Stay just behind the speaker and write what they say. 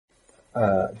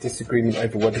disagreement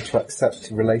over whether to accept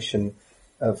the relation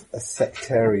of a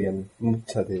sectarian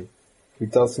mubtadi who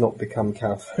does not become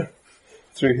kafir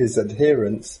through his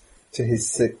adherence to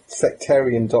his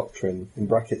sectarian doctrine, in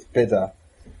brackets bid'ah.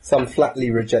 Some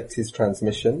flatly reject his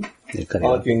transmission,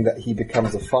 arguing that he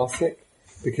becomes a fasiq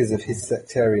because of his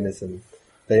sectarianism.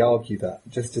 They argue that,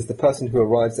 just as the person who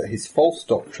arrives at his false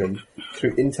doctrine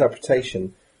through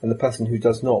interpretation and the person who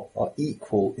does not are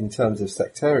equal in terms of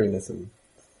sectarianism,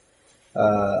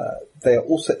 they are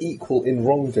also equal in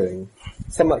wrongdoing.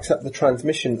 Some accept the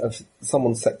transmission of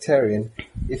someone sectarian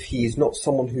if he is not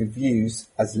someone who views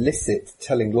as licit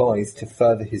telling lies to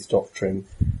further his doctrine,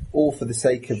 or for the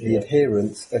sake of the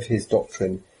adherence of his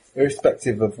doctrine,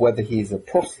 irrespective of whether he is a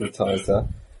proselytizer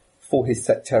for his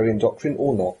sectarian doctrine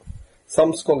or not.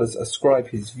 Some scholars ascribe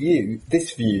this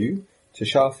view to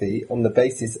Shafi on the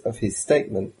basis of his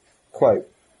statement, quote,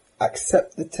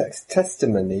 accept the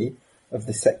testimony of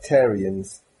the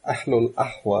sectarians, Ahlul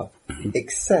Ahwa,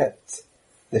 except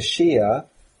the Shia,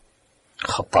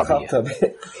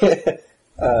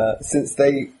 since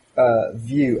they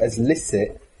view as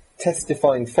licit,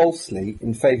 testifying falsely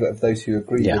in favour of those who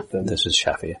agree with them. This is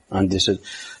Shafi. And this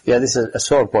is a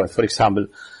sore point. For example,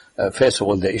 first of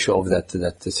all, the issue of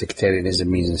that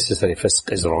sectarianism means necessary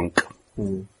fisq is wrong.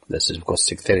 This is because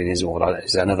sectarianism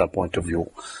is another point of view,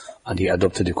 and he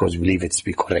adopted it because we believe it to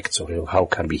be correct. So how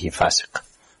can be he fasiq?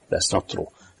 That's not true.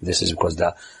 This is because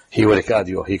he will regard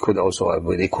you. He could also,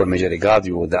 with equal measure, regard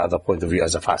you with the other point of view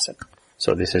as a fasiq.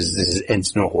 So this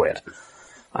ends nowhere,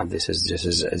 and this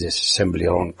is simply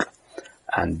wrong.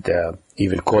 And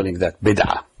even calling that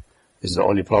bid'ah is the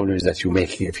only problem is that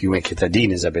if you make it a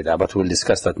deen is a bid'ah. But we'll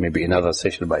discuss that maybe in another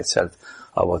session by itself.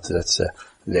 About the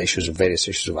various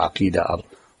issues of aqidah are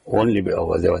only, or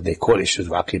what they call issues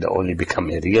of aqidah only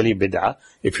become a really bid'ah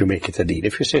if you make it a deen.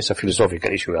 If you say it's a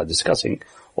philosophical issue we are discussing,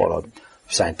 or a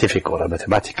scientific, or a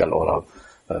mathematical, or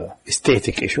a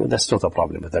aesthetic issue, that's not a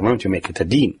problem. But the moment you make it a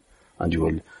deen, and you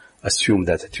will assume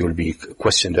that it will be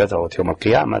questioned whether or Yawm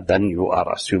al-Qiyamah, then you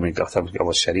are assuming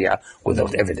our Sharia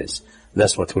without evidence.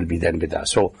 That's what will be then bid'ah.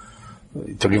 So,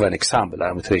 to give an example,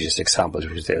 an outrageous example,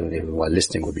 which everyone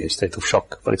listening will be in a state of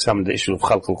shock. For example, the issue of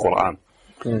Khalq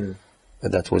al-Quran.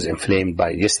 That was inflamed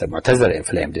by, yes, the Mu'tazila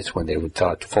inflamed it when they would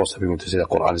try to force people to say the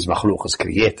Quran is makhluq, is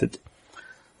created.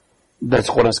 That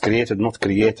Quran is created, not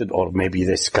created, or maybe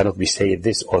this cannot be said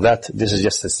this or that. This is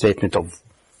just a statement of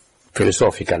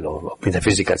philosophical or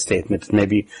metaphysical statement.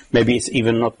 Maybe it's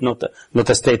even not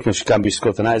a statement which can be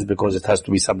scrutinized because it has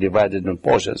to be subdivided in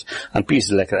portions and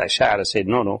pieces. Like Ash'ari said,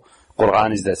 no,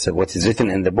 Quran is that what is written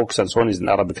in the books and so on is in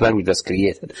Arabic language that's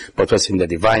created, but what's in the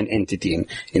divine entity,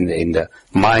 in the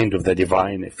mind of the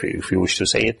divine, if you wish to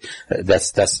say it,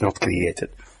 that's not created.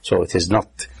 So it is not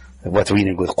what we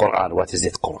mean with Quran. What is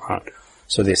it, Quran?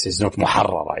 So this is not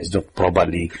muharrara, it's not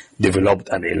properly developed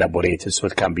and elaborated, so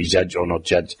it can be judged or not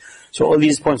judged. So all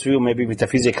these points of view may be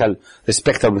metaphysical,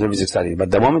 respectable metaphysical studies, but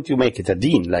the moment you make it a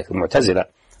deen, like the Mu'tazila,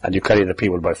 and you carry the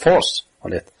people by force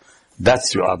on it,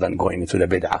 that's you are then going into the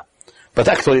bid'ah. But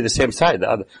actually the same side,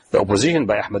 the opposition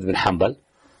by Ahmad bin Hanbal,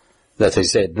 that he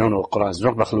said, no, Quran is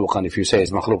not makhluk, and if you say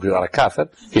it's makhluk, you are a kafir,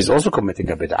 he's also committing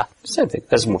a bid'ah. Same thing.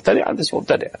 That's mubtadi' and this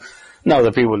mubtadi'. Now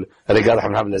the people regard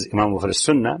Ahmad bin Hanbal as Imam of the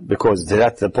Sunnah because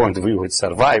that's the point of view which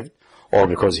survived, or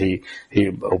because he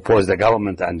opposed the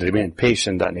government and remained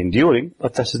patient and enduring,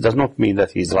 but that does not mean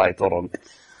that he's right or wrong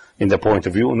in the point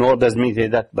of view, nor does mean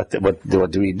that, but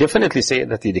what we definitely say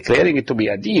that he declaring it to be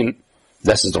a deen,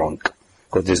 that is wrong.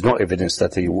 Because there's no evidence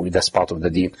that that's part of the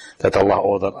deen, that Allah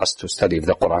ordered us to study if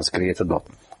the Quran is created or not.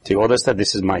 He orders that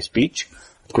this is my speech,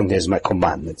 it contains my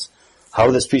commandments. How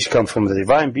the speech comes from the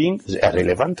divine being is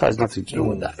irrelevant, has nothing to do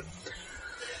with that.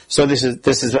 So this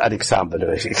is an example,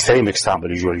 an extreme example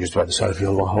usually used by the Salafi.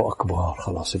 Allahu Akbar,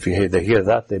 khalas. If they hear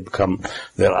that,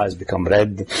 their eyes become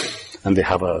red, and they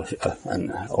have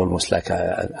almost like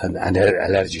an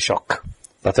allergy shock.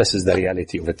 But this is the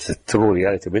reality of it. The true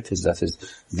reality of it is that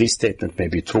this statement may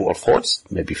be true or false,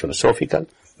 may be philosophical,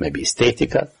 may be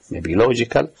aesthetical, may be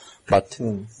logical, but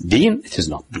deen, it is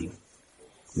not deen.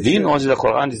 Deen, only the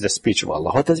Quran is the speech of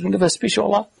Allah. What does mean of the speech of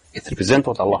Allah? It represents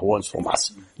what Allah wants from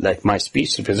us. Like my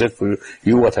speech represents for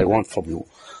you what I want from you.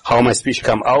 How my speech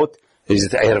come out, is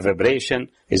it air vibration,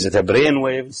 is it a brain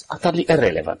wave? It's utterly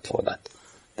irrelevant for that.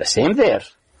 The same there.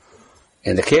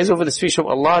 In the case of the speech of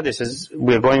Allah,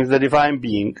 we're going to the divine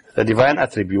being, the divine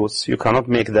attributes. You cannot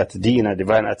make that deen a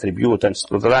divine attribute and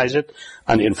scrutinize it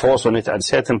and enforce on it a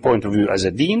certain point of view as a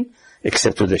deen,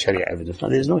 except with the Sharia evidence. Now,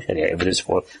 there is no Sharia evidence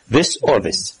for this or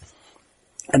this.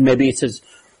 And maybe it says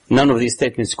none of these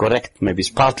statements is correct. Maybe it's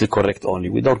partly correct only.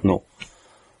 We don't know.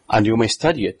 And you may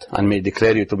study it and may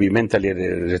declare you to be mentally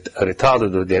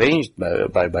retarded or deranged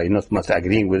by not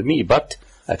agreeing with me, but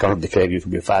I cannot declare you to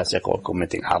be fasiq or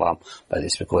committing haram by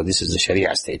this, because this is the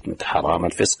Sharia statement. Haram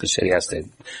and fisq, Sharia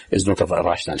statement, is not a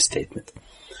rational statement.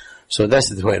 So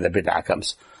that's where the bid'ah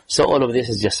comes. So all of this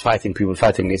is just people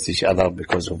fighting against each other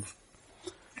because of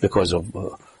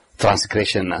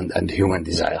transgression and human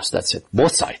desires. That's it.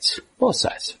 Both sides. Both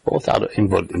are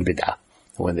involved in bid'ah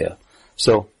when they are.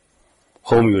 So,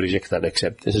 whom you reject or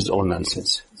accept, this is all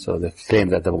nonsense. So the claim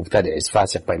that the Mubtadi' is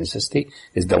fasiq by necessity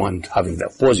is the one having the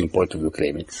opposing point of view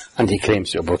claiming. And he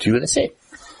claims about you the same.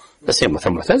 The same what the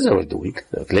Mu'tazila were doing.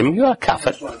 They're claiming you are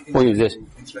kafir.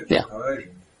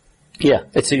 Yeah,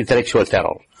 it's intellectual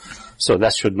terror. So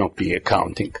that should not be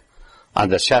accounting.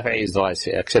 And the Shafi'i is the one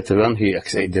who accepted one. He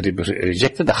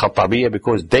rejected the Khattabiyya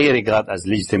because they regard as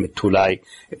legitimate to lie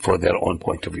for their own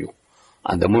point of view.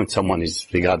 And the moment someone is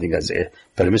regarding as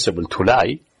permissible to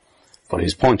lie for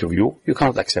his point of view, you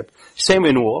cannot accept. Same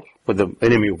in war, with the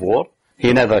enemy of war.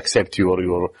 He never accepts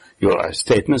your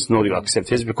statements, nor you accept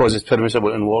his, because it's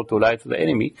permissible in war to lie to the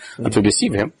enemy and to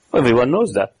deceive him. Everyone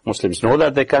knows that. Muslims know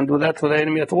that they can do that to the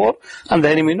enemy at war, and the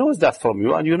enemy knows that from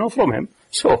you, and you know from him.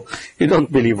 So, you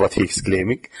don't believe what he's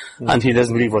claiming, and he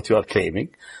doesn't believe what you are claiming,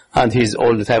 and he's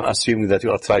all the time assuming that you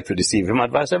are trying to deceive him,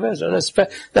 and vice versa.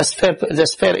 That's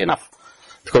fair enough.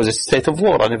 Because it's a state of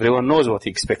war, and everyone knows what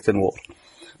he expects in war.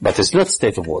 But it's not a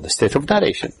state of war, the state of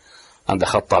narration. And the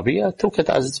Khattabiyya took it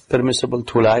as permissible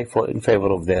to lie in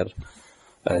favor of their,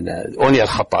 only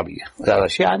Al-Khattabiyya. The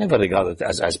Shia never regarded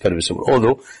it as permissible.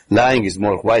 Although lying is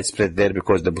more widespread there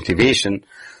because the motivation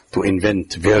to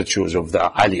invent virtues of the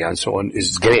Ali and so on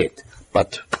is great.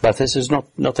 But this is not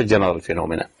a general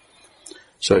phenomenon.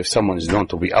 So if someone is known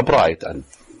to be upright and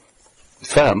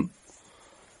firm,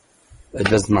 it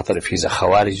doesn't matter if he's a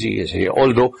Khawariji,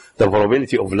 although the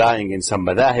probability of lying in some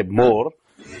madahib more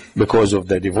because of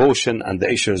the devotion and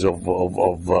the issues of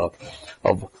while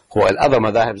other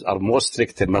madahibs are more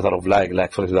strict in matter of lying,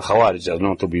 like for example the Khawarij are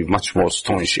known to be much more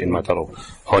staunch in matter of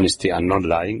honesty and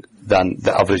non-lying than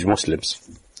the average Muslims,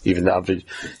 even the average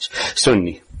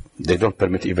Sunni. They don't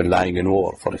permit even lying in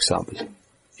war, for example,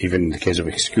 even in the case of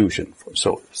execution.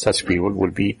 So such people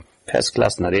will be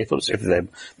first-class narrators if the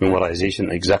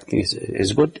memorization exactly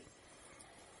is good.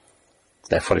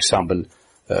 Like, for example,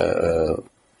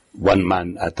 one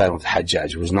man at the time of the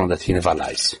Hajjaj was known that he never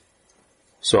lies.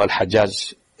 So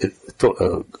Al-Hajjaj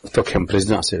took him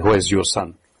prisoner and said, "Where is your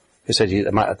son?" He said, "He's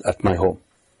at my home."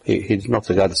 He did not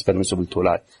regard it permissible to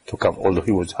lie, to cover, although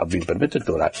he would have been permitted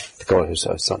to lie, to cover his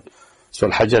son. So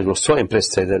Al-Hajjaj was so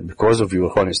impressed, said that because of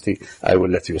your honesty, I will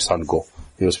let your son go.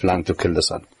 He was planning to kill the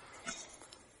son.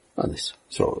 And this.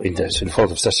 So in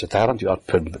front of such a tyrant, you are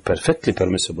perfectly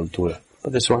permissible to lie.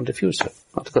 But this one refused,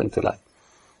 not going to lie.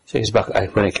 So he's back.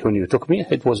 When you took me,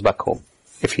 it was back home.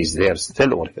 If he's there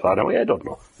still or he ran away, I don't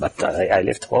know. But I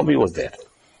left home, he was there.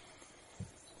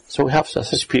 So we have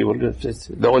such people.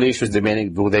 The only issue is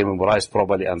remaining, do they memorize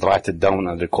properly and write it down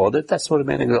and record it? That's what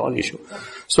remaining the only issue.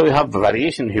 So you have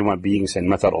variation in human beings in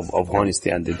matter of honesty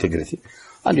and integrity.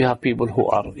 And you have people who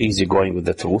are easygoing with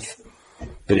the truth,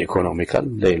 very economical.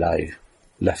 They lie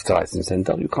left, right, and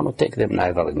center. You cannot take them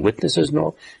neither in witnesses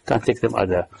nor can't take them as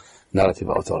narrative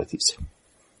authorities.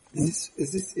 Is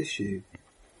this issue,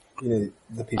 the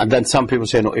people... And then some people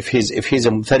say, no, if he's a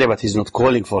Mubtadi', but he's not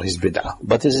calling for his bid'ah.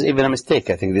 But this is even a mistake.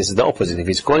 I think this is the opposite. If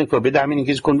he's calling for bid'ah, meaning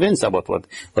he's convinced about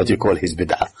what you call his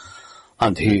bid'ah.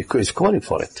 And he is calling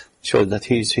for it. Shows that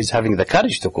he's having the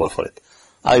courage to call for it.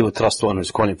 I would trust one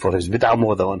who's calling for his bid'ah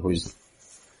more than one who is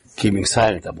keeping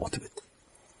silent about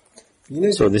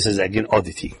it. So this is again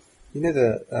oddity.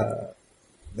 The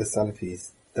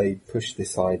Salafis, they push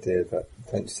this idea that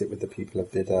don't sit with the people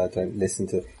of bid'ah, don't listen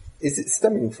to... Is it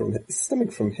stemming from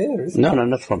here, isn't it? No,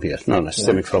 not from here. No, it's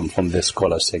stemming from the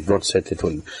scholars saying don't sit it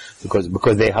with,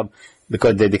 because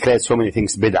they declared so many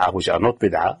things bid'ah which are not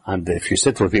bid'ah, and if you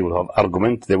sit with people who have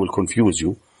argument, they will confuse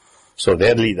you. So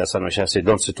their leaders and Mashayikh say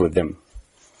don't sit with them.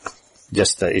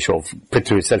 Just the issue of put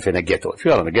yourself in a ghetto. If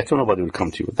you are in a ghetto, nobody will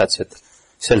come to you. That's it.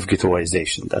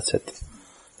 Self-ghettoization. That's it.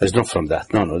 There's not from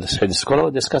that. No. The scholar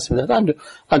was discussing that.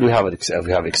 And we have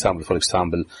example. For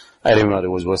example, I remember I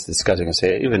was discussing and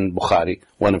say, even Bukhari,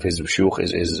 one of his shuyukh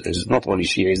is not only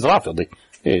Shia, he's Rafidi.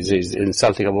 He's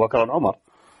insulting Abu Bakr and Umar.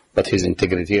 But his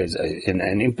integrity is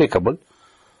impeccable.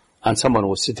 And someone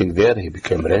was sitting there, he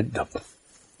became red.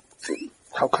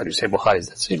 How can you say Bukhari is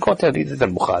that? So you got to read it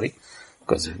in Bukhari.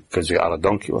 Because you are a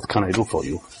donkey, what can I do for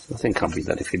you? Nothing can be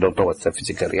done if you don't know what's the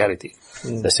physical reality.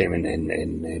 The same in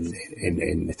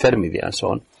Tirmidhi and so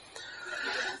on.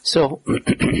 So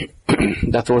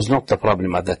that was not the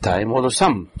problem at that time, although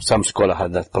some scholar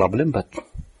had that problem, but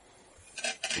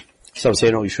some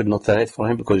say no, you should not narrate for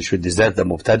him because you should desert the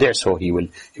mubtadi', so he will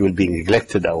be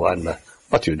neglected,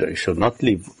 but you should not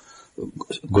leave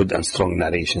good and strong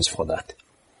narrations for that.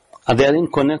 And they are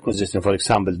inconsistent. For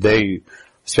example,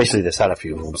 especially the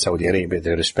Salafi from Saudi Arabia,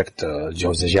 they respect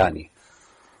Jawzajani,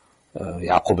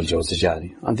 Yaqub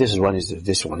al-Jawzajani, and this one is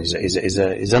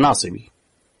a Nasibi.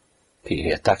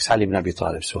 He attacks Ali ibn Abi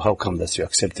Talib. So how come that you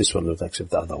accept this one, not accept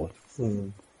the other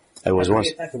one? I was once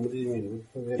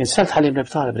insult Ali ibn Abi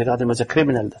Talib regarding him as a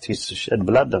criminal, that he shed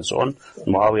blood and so on.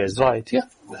 Muawiyah is right. Yeah,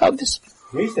 how this?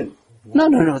 Recent.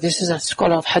 No. This is a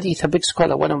scholar of hadith, a big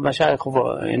scholar, one of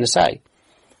Mashayikh in Nasa'i.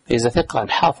 He's a thiqa,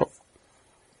 al-hafiz.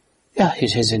 Yeah,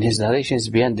 his narrations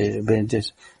beyond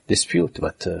this dispute,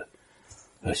 but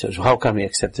so how can we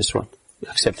accept this one? We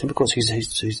accept him because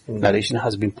his narration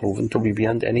has been proven to be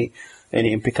beyond any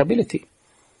impeccability.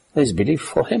 There's belief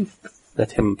for him.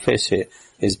 Let him face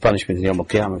his punishment in Yawm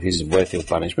al-Qiyamah, if he's worthy of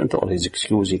punishment, or his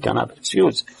excuse, he cannot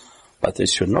excuse. But it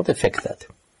should not affect that.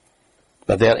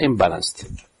 But they are imbalanced.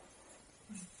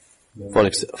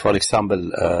 For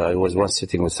example, I was once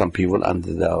sitting with some people, and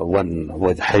the one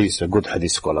with hadith, a good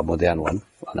hadith scholar, modern one,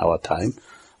 on our time,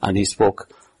 and he spoke,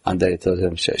 and I told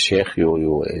him, Sheikh,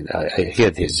 I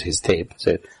heard his tape.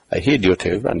 So I heard your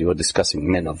tape, and you were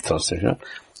discussing men of translation,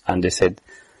 and they said,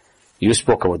 you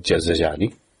spoke about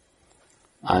Jawzajani,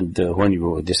 and when you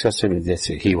were discussing him, they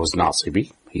said he was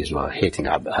Nasibi, he was hating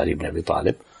Ali ibn Abi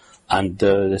Talib, and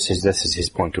this is his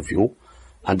point of view,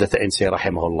 and at the end say,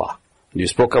 Rahimahullah. You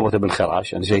spoke about Ibn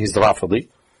Kharash and you say he's Rafidi,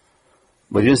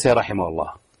 but you didn't say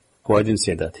Rahimahullah. Why didn't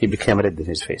say that? He became red in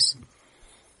his face.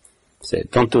 Said,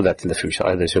 don't do that in the future.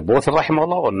 Either say both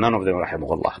Rahimahullah or none of them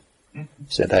Rahimahullah.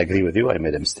 Said, I agree with you, I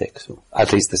made a mistake. So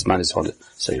at least this man is honest.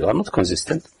 So you are not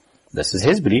consistent. This is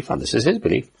his belief and this is his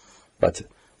belief. But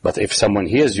if someone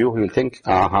hears you, he will think, the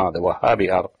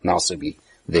Wahhabi are Nasibi.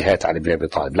 They hate Ali ibn Abi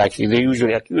Talib. Like they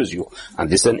usually accuse you. And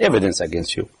this is an evidence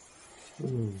against you.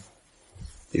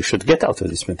 You should get out of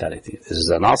this mentality. This is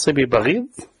a Nasibi Baghid,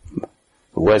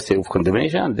 worthy of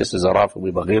condemnation, and this is a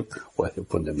Rafidi Baghid, worthy of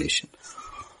condemnation.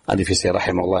 And if you say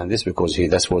Rahimahullah in this because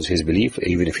that was his belief,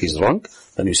 even if he's wrong,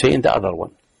 then you say in the other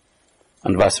one.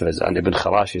 And vice versa. And Ibn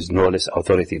Kharash is no less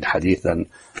authority in hadith than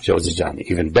Jawzajani,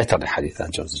 even better in hadith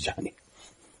than Jawzajani.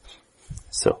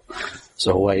 So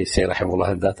why say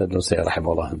Rahimahullah in that and don't say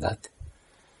Rahimahullah in that?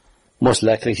 Most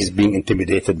likely he's being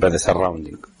intimidated by the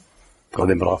surrounding. End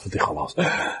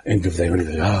of the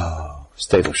universe.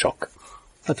 State of shock.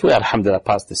 But we are, alhamdulillah,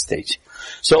 past this stage.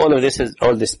 So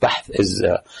all this bahth is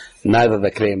neither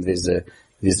the claim this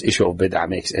issue of bid'ah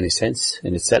makes any sense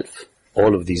in itself.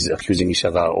 All of these accusing each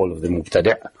other, all of them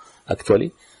mubtadi'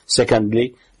 actually.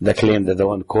 Secondly, the claim that the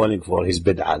one calling for his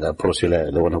bid'ah,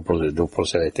 the one who do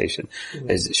proselytization,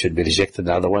 should be rejected.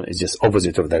 The other one is just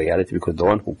opposite of the reality, because the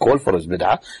one who called for his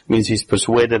bid'ah means he's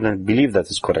persuaded and believe that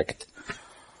is correct.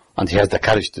 And he has the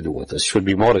courage to do it. It should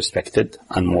be more respected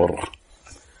and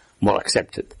more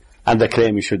accepted. And the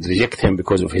claim you should reject him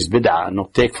because of his bid'ah and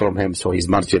not take from him, so he's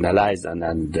marginalized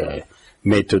and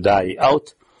made to die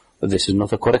out. This is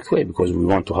not a correct way, because we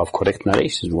want to have correct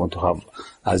narrations. We want to have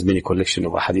as many collection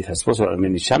of hadith as possible, as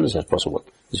many channels as possible.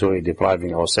 So we're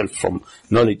depriving ourselves from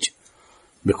knowledge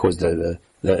because the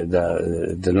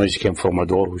knowledge came from a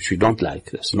door which we don't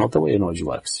like. That's not the way knowledge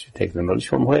works. You take the knowledge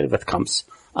from wherever it comes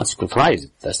and scrutinize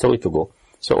it. That's the way to go.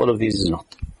 So all of these is not.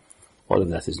 All of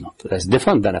that is not. That's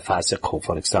different than a fasiq who,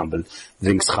 for example,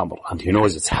 drinks khamr and he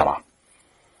knows it's haram.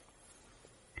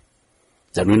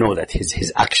 Then we know that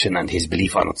his action and his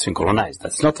belief are not synchronized.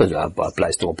 That's not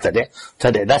applies to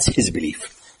Mubtadi'. That's his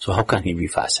belief. So how can he be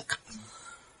fasiq?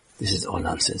 This is all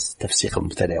nonsense. Tafsiq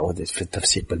al-Mubtadi' or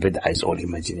tafsiq al-Bid'ah is all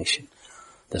imagination.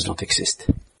 Does not exist.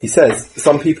 He says,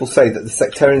 some people say that the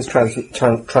sectarian's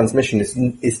transmission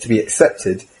is to be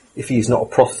accepted if he is not a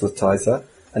proselytizer,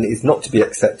 and it is not to be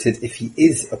accepted if he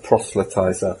is a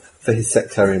proselytizer for his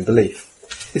sectarian belief.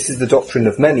 This is the doctrine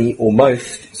of many, or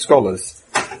most, scholars.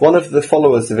 One of the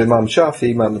followers of Imam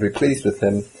Shafi, may Allah be pleased with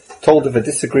him, told of a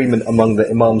disagreement among the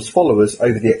Imam's followers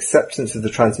over the acceptance of the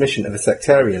transmission of a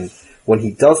sectarian when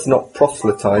he does not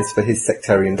proselytize for his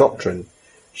sectarian doctrine.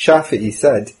 Shafi'i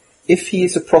said, if he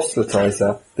is a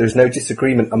proselytizer, there is no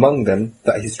disagreement among them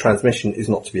that his transmission is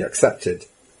not to be accepted.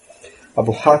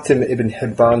 Abu Hatim ibn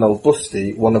Hibban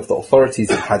al-Busti, one of the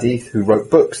authorities of hadith who wrote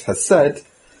books, has said,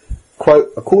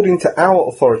 quote, according to our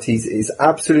authorities, it is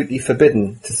absolutely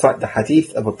forbidden to cite the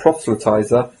hadith of a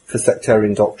proselytizer for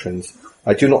sectarian doctrines.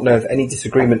 I do not know of any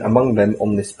disagreement among them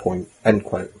on this point, end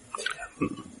quote.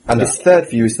 And this third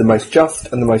view is the most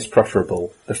just and the most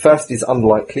preferable. The first is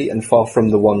unlikely and far from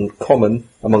the one common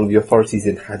among the authorities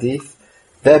in hadith.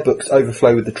 Their books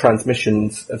overflow with the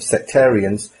transmissions of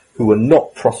sectarians who are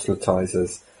not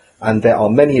proselytizers, and there are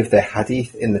many of their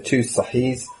hadith in the two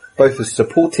sahihs, both as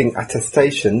supporting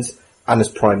attestations and as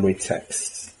primary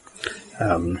texts.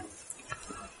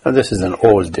 And this is an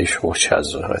old issue which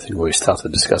has, I think we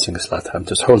started discussing this last time.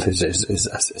 This whole thing is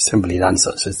simply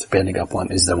nonsense. It's depending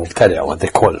upon is the mubtadi' what they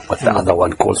call, what the other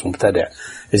one calls mubtadi',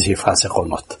 is he fasiq or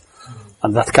not?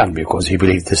 And that can be because he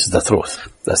believes this is the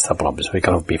truth. That's the problem. So he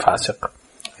cannot be fasiq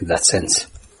in that sense.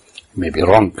 He may be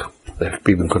wrong. There are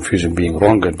people confusing being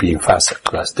wrong and being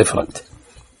fasiq. That's different.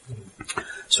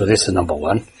 So this is number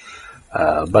one.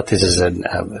 But this is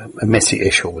a messy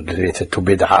issue related to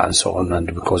bid'ah and so on, and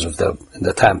because of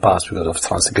the time past, because of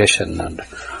transgression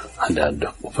and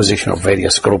opposition of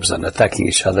various groups and attacking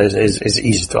each other, is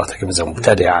easy to attack him as a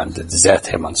mubtadi'ah and desert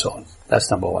him and so on. That's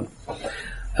number one.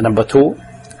 And number two,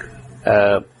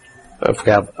 if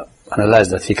we have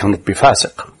analyzed that he cannot be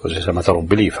fasiq, because it's a matter of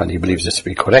belief and he believes this to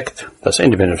be correct, that's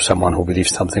independent of someone who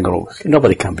believes something wrong.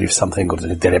 Nobody can believe something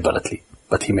deliberately,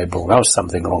 but he may pronounce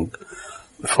something wrong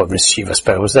for mischievous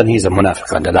purpose, then he's a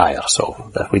munafiq and a liar, so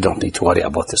that we don't need to worry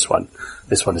about this one.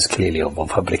 This one is clearly of a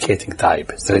fabricating type.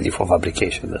 It's ready for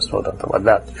fabrication. There's no doubt about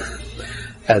that.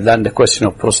 And then the question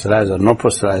of proselytizer or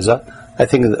non-proselytizer, I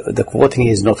think the quoting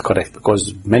is not correct,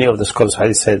 because many of the scholars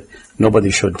hadith said nobody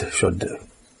should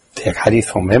take hadith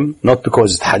from him, not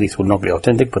because the hadith will not be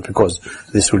authentic, but because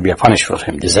this will be a punishment for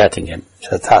him, deserting him.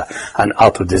 An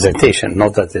out of desertation,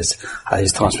 not that his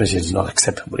transmission is not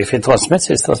acceptable. If he transmits,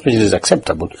 his transmission is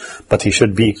acceptable, but he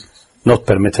should be not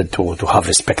permitted to have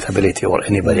respectability or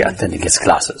anybody attending his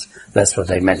classes. That's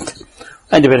what I meant.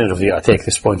 Independent of you, I take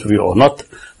this point of view or not,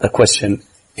 the question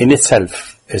in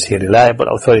itself, is he reliable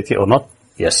authority or not?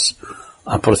 Yes.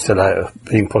 And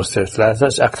being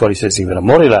proselytized actually is even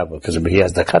more reliable because he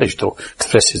has the courage to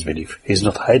express his belief. He's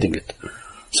not hiding it.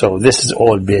 So this is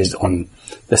all based on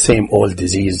the same old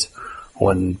disease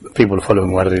when people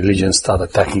following one religion start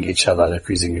attacking each other and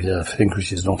accusing each other of things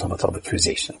which is not a matter of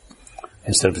accusation.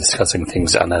 Instead of discussing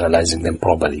things and analyzing them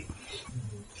properly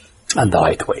and the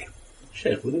right way.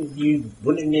 Sheikh, wouldn't you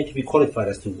need to be qualified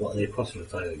as to what they're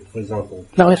proselytizing? For example,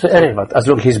 no, it's irrelevant. As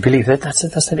long as he's believed it,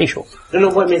 that's an issue. No,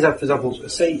 what it means that, for example,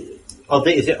 say,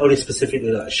 is it only specifically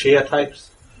like Shia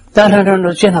types?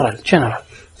 No, general.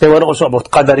 They were also about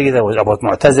Qadari, there was about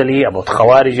Mu'tazili, about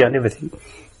Khawariji and everything.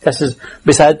 This is,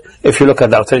 besides, if you look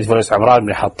at the authority for Imran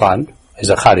ibn Hattan, he's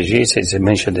a Khariji, it's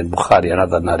mentioned in Bukhari and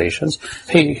other narrations,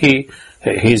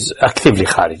 he's actively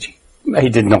Khariji. He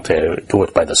did not do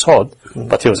it by the sword,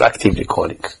 but he was actively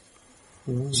calling.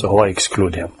 So why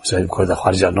exclude him? So because the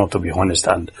Kharij are known to be honest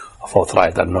and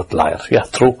forthright and not liars. Yeah,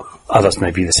 true. Others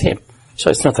may be the same. So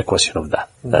it's not a question of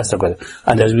that. That's the question.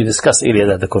 And as we discussed earlier,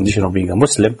 that the condition of being a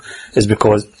Muslim is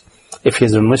because if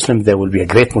he's a Muslim, there will be a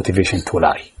great motivation to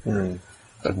lie.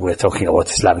 We're talking about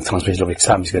Islamic transmission of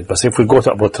Islam, but if we go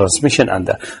to about transmission and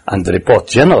the report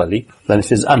generally, then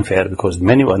it is unfair because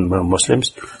many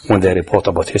Muslims, when they report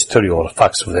about history or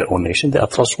facts of their own nation, they are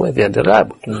trustworthy and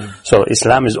reliable. So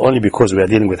Islam is only because we are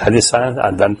dealing with hadith science,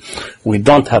 and then we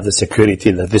don't have the security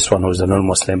that this one who is a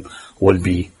non-Muslim will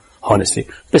be honestly.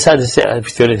 Besides, it's a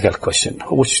theoretical question.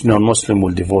 Which non-Muslim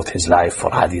will devote his life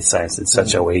for hadith science in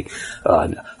such a way,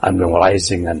 and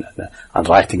memorizing and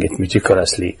writing it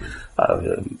meticulously,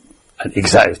 and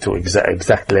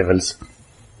exact levels?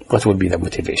 What would be the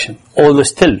motivation? Although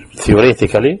still,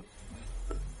 theoretically,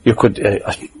 you could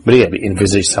really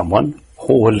envisage someone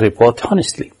who will report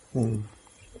honestly.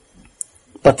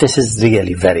 But this is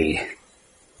really very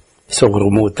so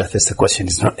remote that this question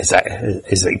is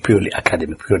purely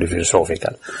academic, purely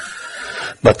philosophical.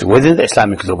 But within the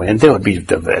Islamic domain, there will be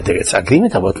it's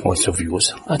agreement about most of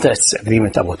views. And it's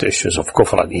agreement about issues of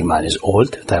kufr and iman is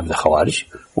old, time of the Khawarij.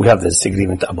 We have this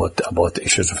agreement about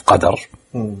issues of qadr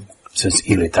since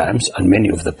early times, and many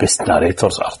of the best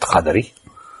narrators are Qadari,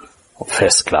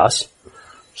 first class.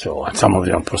 So, and some of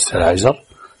them are proselytizer.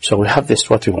 So we have this,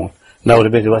 what we want. Now,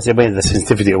 the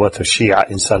sensitivity about the Shia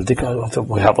insulting,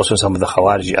 we have also some of the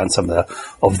Khawarij and some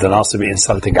of the Nasibi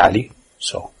insulting Ali.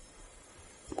 So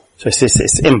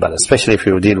it's imbalance, especially if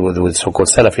you deal with so-called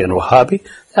Salafi and Wahhabi.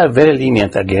 They are very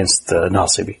lenient against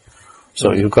Nasibi.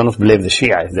 So you cannot blame the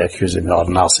Shia if they accuse them you are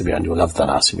Nasibi and you love the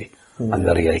Nasibi. And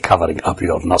they're really covering up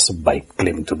your Nasib by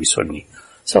claiming to be Sunni.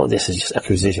 So this is just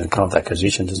accusation,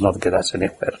 counter-accusation does not get us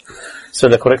anywhere. So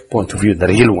the correct point of view, the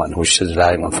real one, which is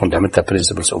relying on fundamental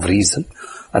principles of reason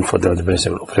and fundamental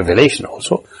principles of revelation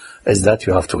also, is that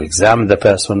you have to examine the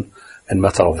person in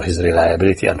matter of his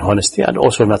reliability and honesty, and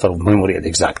also in matter of memory and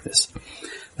exactness.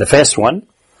 The first one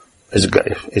is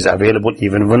available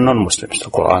even with non-Muslims. The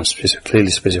Quran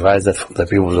clearly specifies that from the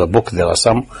people of the book there are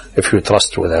some, if you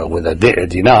trust with a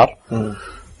dinar,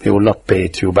 he will not pay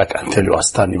it you back until you are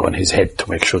standing on his head to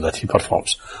make sure that he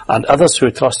performs. And others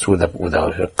who trust with a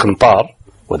qintar,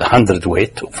 with 100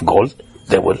 weight of gold,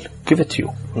 they will give it to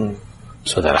you.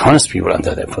 So there are honest people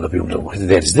under them. For the people,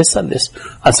 there is this and this.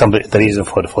 And the reason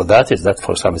for that is that,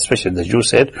 for some, especially the Jews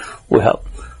said,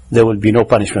 there will be no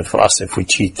punishment for us if we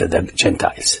cheat the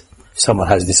Gentiles. If someone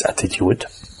has this attitude,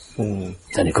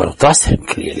 then you cannot trust him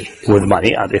clearly with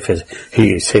money. And if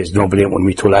he says, no blame on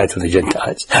me to lie to the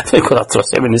Gentiles, then you cannot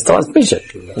trust him in his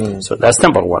transmission. So that's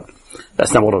number one.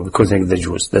 That's number one, because the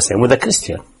Jews. The same with the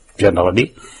Christian.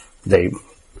 Generally, they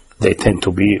tend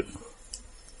to be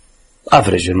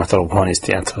average in matter of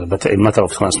honesty, but in matter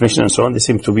of transmission and so on, they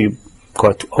seem to be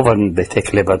quite often they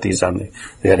take liberties and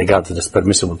they regard it as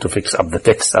permissible to fix up the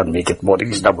text and make it more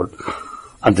reasonable.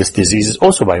 And this disease is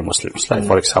also by Muslims. Like,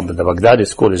 for example, the Baghdadi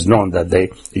school is known that they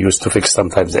used to fix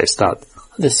sometimes the isnad.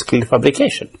 This is clear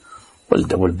fabrication. Well,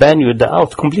 they will ban you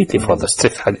out completely for the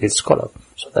strict hadith scholar.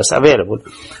 So that's available.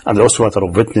 And also matter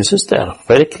of witnesses, there are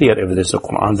very clear evidence in the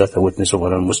Quran that the witness of a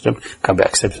non-Muslim can be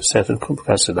accepted in certain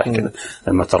circumstances, like in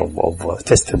a matter of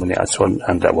testimony and so on,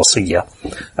 and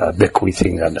wasiyah,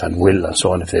 bequeathing and will and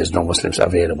so on, if there is no Muslims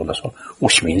available and so on,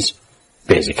 which means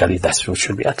basically that's what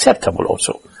should be acceptable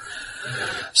also.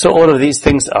 So all of these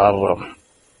things are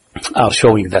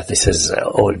showing that this is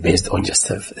all based on just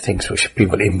things which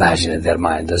people imagine in their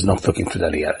mind. There's not looking to the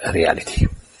reality.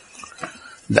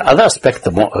 The other aspect,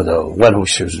 the one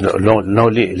which is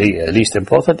least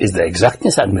important, is the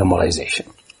exactness and memorization.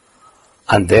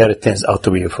 And there it turns out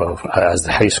to be, as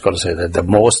the hadith scholars say, that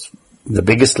the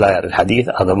biggest liar in hadith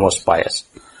are the most pious.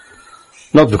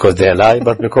 Not because they lie,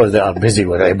 but because they are busy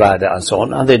with ibadah and so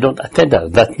on, and they don't attend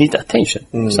that need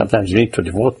attention. Sometimes you need to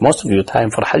devote most of your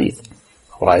time for hadith.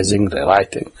 Rising,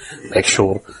 rewriting, make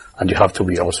sure, and you have to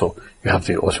be also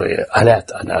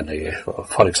alert. And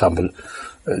for example,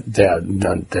 there are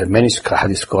many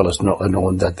hadith scholars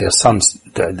know that their sons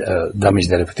damaged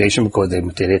their reputation because they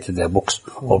mutilated their books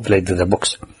or played with their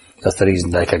books. That's the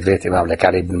reason, like a great Imam like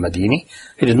Ali ibn Madini,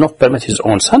 he did not permit his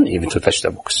own son even to touch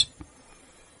the books.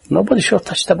 Nobody should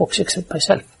touch the books except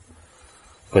myself.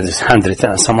 Because it's handwritten,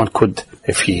 and someone could,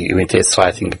 if he imitates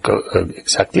writing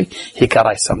exactly, he can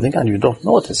write something and you don't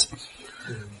notice.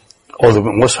 Although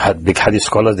most had big hadith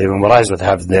scholars, they memorize what they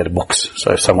have in their books.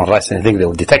 So if someone writes anything, they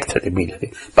will detect it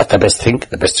immediately. But the best thing,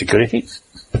 the best security,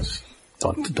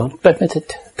 don't permit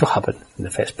it to happen in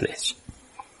the first place.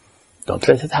 Don't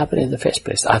let it happen in the first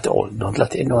place at all. Don't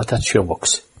let anyone touch your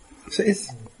books. So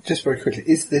just very quickly,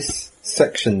 is this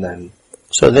section then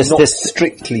so not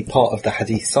strictly part of the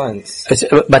hadith science?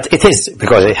 But it is,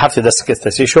 because they have to discuss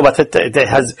this issue, but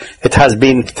it has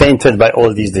been tainted by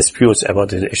all these disputes about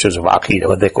the issues of Aqidah,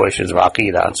 what they call issues of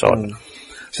Aqidah and so on.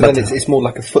 So but then it's more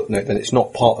like a footnote, then it's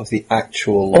not part of the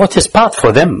actual... Oh, it is part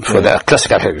for them, for the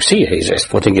classical, you see, he's just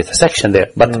putting it a section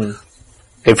there, but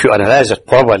if you analyze it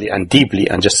properly and deeply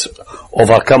and just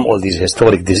overcome all these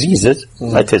historic diseases,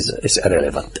 it's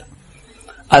irrelevant.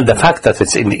 And the fact that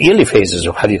it's in the early phases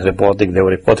of hadith reporting, they were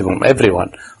reporting from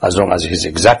everyone, as long as his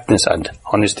exactness and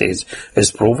honesty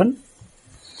is proven,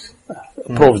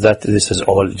 proves that this is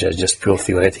all just pure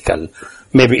theoretical.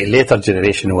 Maybe a later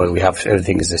generation where we have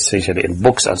everything is essentially in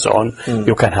books and so on,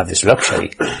 you can have this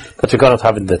luxury. But you cannot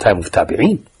have it in the time of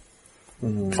Tabi'een.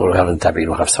 For we have in Tabi'een,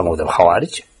 we have some of the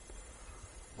Khawarij.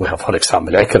 We have, for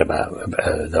example, Ikrimah,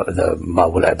 the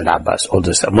Mawla ibn Abbas. All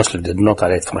this, a Muslim did not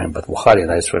narrate from him, but Bukhari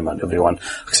narrates from him, and everyone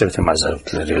accepted him as a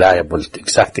reliable,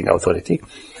 exacting authority.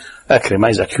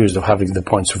 Ikrimah is accused of having the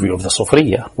points of view of the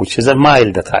Sufriya, which is a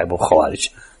mild type of Khawarij,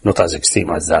 not as extreme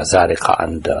as the Zariqa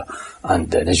and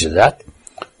Najdat.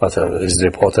 But it is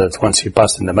reported that once he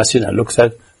passed in the masjid and looked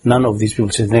at, none of these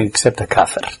people sitting except a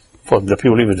kafir. For the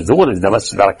people living in the world in the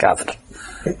masjid are a kafir,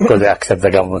 because they accept the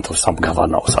government of some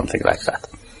governor or something like that.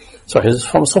 So he is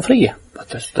from Sufriya, but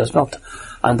this does not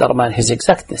undermine his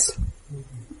exactness.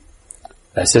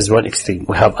 This is one extreme.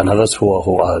 We have others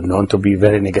who are known to be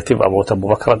very negative about Abu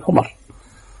Bakr and Umar.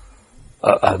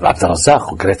 Abdul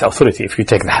Razzaq, great authority. If you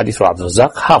take the hadith of Abdul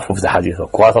Razzaq, half of the hadith, or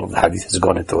quarter of the hadith has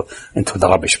gone into the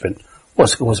rubbish bin.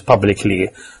 Was publicly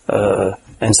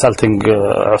insulting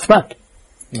Uthman.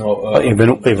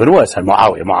 Even worse,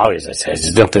 Muawiyah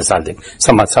is not insulting.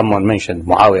 Someone mentioned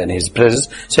Muawiyah in his presence,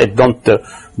 said don't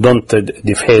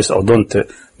deface or don't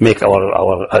make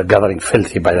our gathering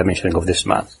filthy by the mentioning of this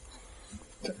man.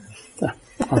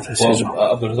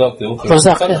 Abdul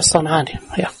Razzaq,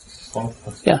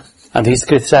 yeah. And he's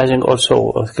criticizing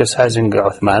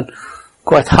Uthman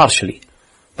quite harshly.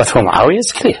 But for Muawiyah,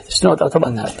 it's clear. There's no doubt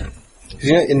about that.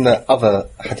 You know, in the other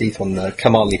hadith on the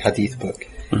Kamali hadith book,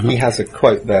 he has a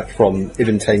quote there from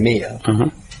Ibn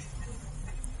Taymiyyah,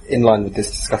 in line with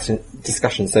this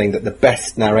discussion, saying that the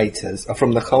best narrators are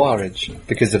from the Khawarij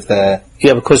because of their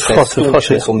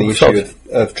staunchness on the issue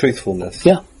of truthfulness.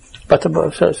 Yeah, but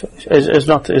it's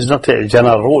not a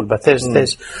general rule. But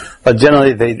but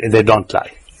generally they don't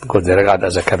lie because they regard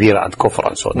as a kabira and kufr,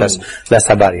 and so that's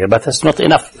a barrier. But that's not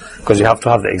enough because you have to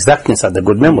have the exactness and the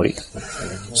good memory.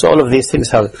 So all of these things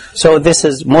have. So this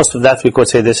is most of that we could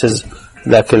say this is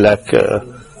like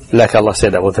Allah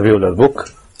said about the people of the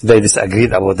book. They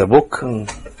disagreed about the book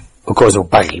because of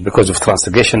baghi, because of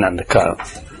transgression and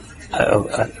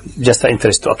just the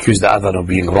interest to accuse the other of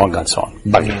being wrong and so on.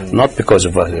 Baghi, not because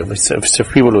of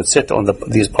if people would sit on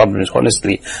these problems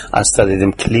honestly and study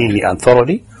them cleanly and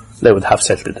thoroughly, they would have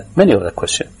settled them. Many of the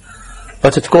questions.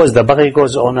 But it goes, the baghi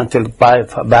goes on until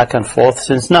back and forth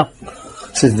since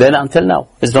then until now.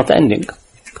 It's not ending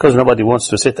because nobody wants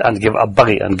to sit and give up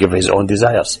baghi and give his own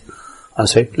desires and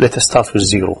say, let us start with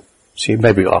zero. See,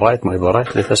 maybe you are right, maybe you are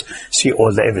right. Let us see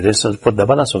all the evidence and put the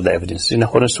balance of the evidence in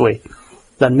a honest way.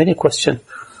 Then many questions.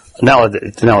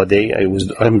 Nowadays,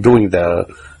 I'm doing the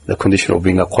condition of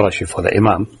being a Qurashi for the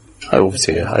Imam. I would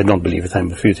say I don't believe it. I'm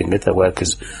refuting it. The work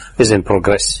is in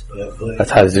progress. It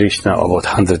has reached now about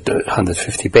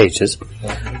 150 pages.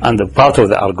 And the part of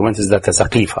the argument is that the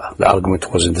Saqifa, the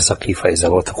argument was in the Saqifa is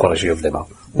about the Qurashi of the Imam,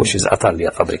 which is utterly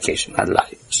a fabrication and lie.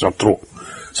 It's not true.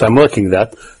 So I'm working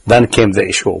that. Then came the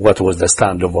issue, what was the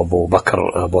stand of Abu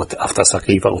Bakr about after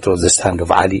Saqifa, what was the stand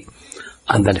of Ali.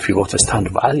 And then if you go to the stand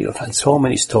of Ali, you find so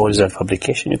many stories and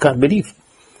fabrication you can't believe.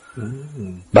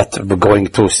 But going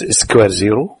to square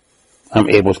zero, I'm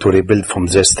able to rebuild from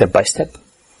there step by step.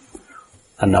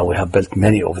 And now we have built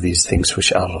many of these things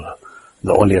which are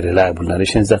the only reliable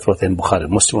narrations. That's what in Bukhari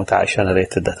Muslim Aisha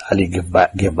narrated that Ali gave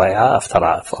bay'ah after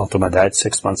Fatima died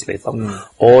 6 months later.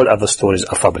 All other stories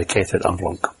are fabricated and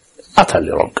wrong.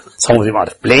 Utterly wrong. Some of them are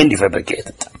plainly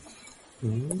fabricated.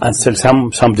 And still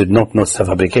some did not know the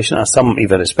fabrication, and some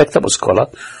even respectable scholars,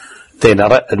 they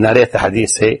narrate the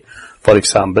hadith, say, for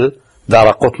example,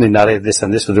 Daraqutni narrate this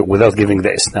and this without giving the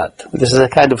isnad. This is a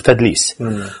kind of tadlis.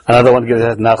 Another one gives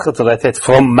that narqut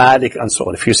from Malik and so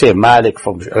on. If you say Malik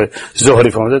from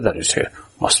Zuhri from that, then you say,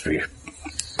 must be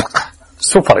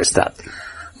super isnad.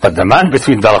 But the man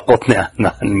between Daraqutni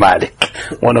and Malik,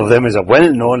 one of them is a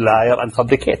well-known liar and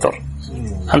fabricator.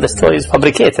 And the story is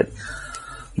fabricated.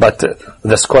 But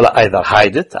the scholar either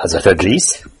hide it as a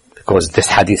tadlis, because this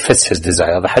hadith fits his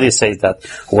desire. The hadith says that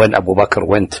when Abu Bakr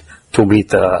went to meet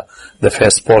the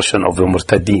first portion of the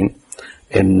Murtadeen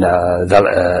in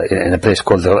a place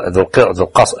called Dhul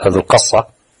Qassa,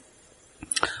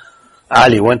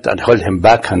 Ali went and held him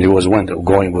back, and he was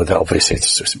going with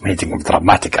the meeting him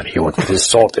dramatically. He went with his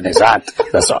sword in his hand.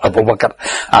 That's Abu Bakr.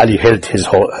 Ali held his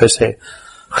say,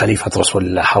 Khalifat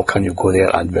Rasulullah, how can you go there?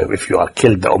 And if you are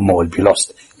killed, the Ummah will be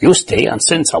lost. You stay and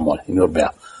send someone in your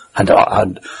behalf. And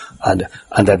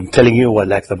I'm telling you,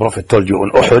 like the Prophet told you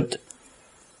on Uhud,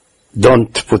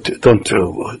 don't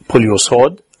pull your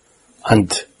sword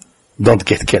and don't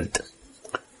get killed.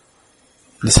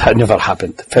 This had never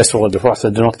happened. First of all, the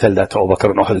Prophet did not tell that to Abu Bakr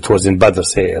and Uhud. It was in Badr.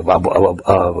 Say Abu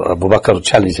Bakr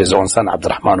challenged his own son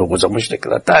Abdurrahman, who was a mushrik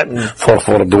at that time,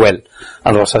 for a duel.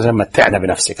 And the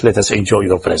Prophet said, let us enjoy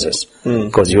your presence,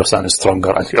 because your son is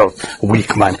stronger and you're a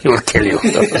weak man, he will kill you.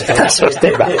 So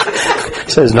stay back.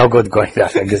 So it's no good going there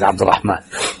against Abdurrahman.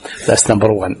 That's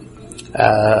number one.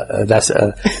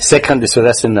 Secondly,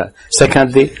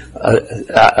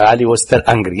 Ali was still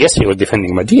angry. Yes, he was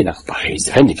defending Medina, but he's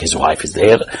defending his wife is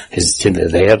there, his children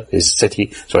is there, his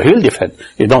city, so he will defend.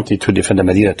 You don't need to defend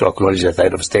Medina to acknowledge that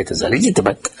head of state as a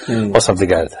legitimate or something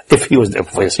like that. If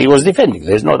he was defending,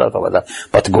 there's no doubt about that.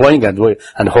 But going and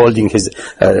holding his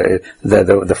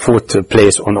the foot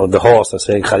place on the horse and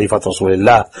saying Khalifat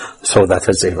Rasulullah, so that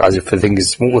as if the thing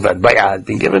is smooth and bay'ah has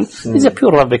been given, is a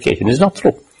pure fabrication. It's not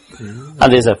true.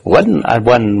 And there's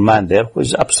one man there who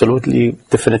is absolutely,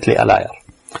 definitely a liar.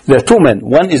 There are two men.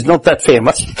 One is not that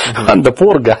famous, and the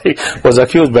poor guy was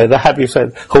accused by the Dhahabi.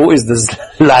 Said, "Who is this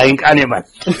lying animal?"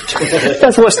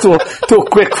 That was too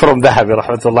quick from Dhahabi,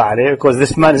 rahmatullah alayhi, because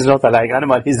this man is not a lying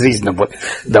animal. He's reasonable.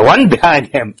 The one behind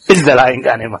him is the lying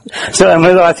animal. So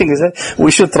I think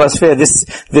we should transfer this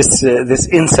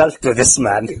insult to this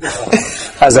man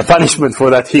as a punishment for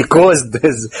that. He caused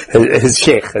his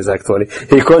Sheikh, actually.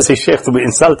 He caused his Sheikh to be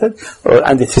insulted,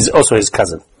 and it is also his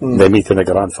cousin. They meet in a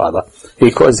grandfather. He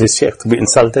cause his sheikh to be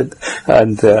insulted,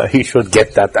 and he should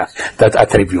get that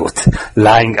attribute,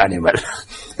 lying animal.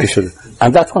 He should.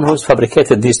 And that one who's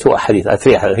fabricated these two hadith,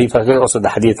 three hadith. He fabricated also the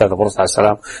hadith of the Prophet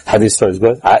ﷺ. Hadith story is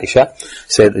good. Aisha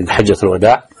said in Hajjat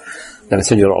al-Wada', the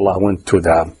Messenger of Allah went to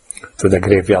the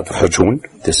graveyard of Hujun.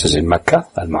 This is in Mecca,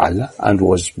 Al-Mu'alla, and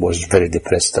was very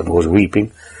depressed and was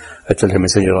weeping. I told him,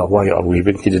 Messenger of Allah, why you are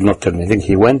weeping? He did not tell me anything.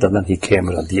 He went and then he came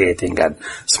radiating and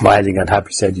smiling and happy.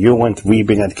 He said, you went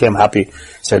weeping and came happy. He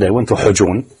said, I went to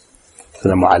Hujun, to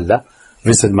the Mu'alla,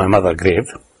 visited my mother's grave,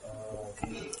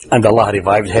 and Allah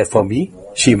revived her for me.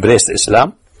 She embraced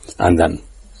Islam, and then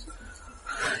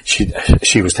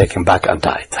she was taken back and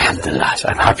died. Alhamdulillah,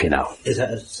 I'm happy now. Is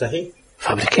that Sahih?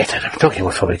 Fabricated. I'm talking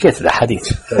about fabricated, the hadith.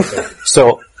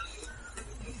 So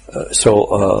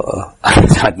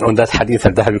on that hadith,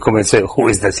 Al-Dahabi come and say, who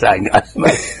is this lying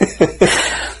animal?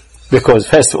 Because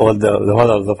first of all, the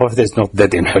mother of the Prophet is not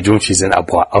dead in Hujun, she's in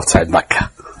Abwa, outside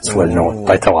Mecca. It's well known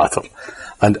by Tawatur.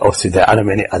 And also there are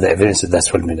many other evidences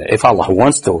that's well known. If Allah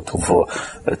wants to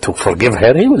forgive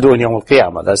her, He will do in Yawm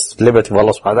al-Qiyamah. That's the liberty of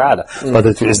Allah subhanahu wa ta'ala. But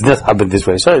it is not happened this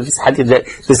way. So this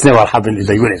hadith, this never happened in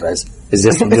the universe. It's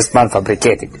just this man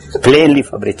fabricating. Plainly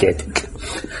fabricating.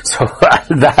 So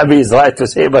Al-Dahabi is right to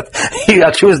say, but he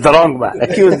accused the wrong man.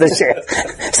 Accused the Sheikh.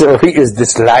 So he is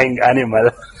this lying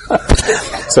animal.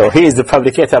 So he is the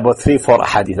fabricator about 3-4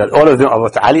 hadith. All of them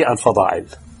about Ali and Fada'il.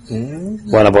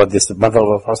 One about this mother of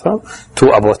the Prophet, 2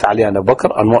 about Ali and Abu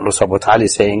Bakr, and one was about Ali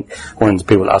saying, when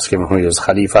people ask him who he was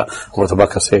Khalifa, Abu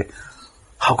Bakr say,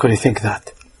 how could he think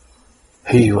that?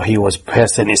 He was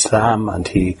first in Islam, and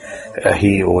he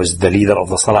was the leader of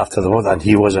the Salah after the Prophet, and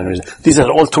he was. These are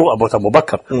all true about Abu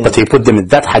Bakr, but he put them in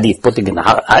that hadith, putting in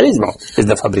Ali is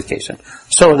the fabrication.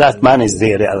 So that man is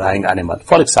the lying animal.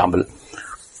 For example,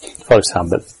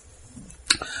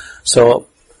 so.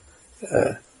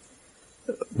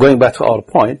 Going back to our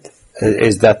point,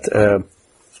 is that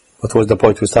what was the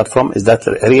point we start from? Is that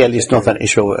really it's not an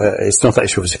issue. It's not an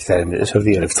issue of sectarianism. It's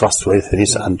really of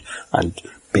trustworthiness and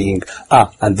being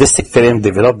and this sectarianism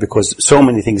developed because so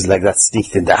many things like that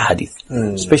sneaked in the hadith,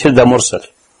 especially the mursal.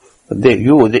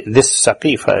 This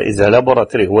Saqifa is a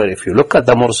laboratory where if you look at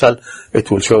the mursal, it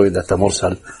will show you that the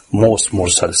mursal, most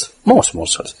mursals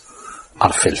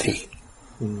are filthy.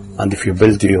 And if you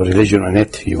build your religion on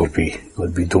it, you will be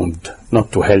doomed.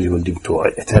 Not to hell, you will be doomed to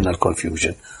eternal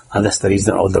confusion. And that's the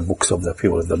reason all the books of the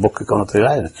people of the book you cannot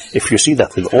rely on it. If you see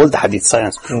that with all the hadith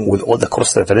science, with all the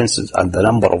cross-references and the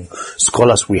number of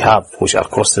scholars we have which are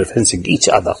cross-referencing each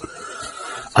other,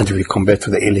 and we compare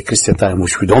to the early Christian time,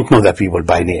 which we don't know the people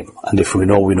by name. And if we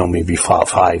know maybe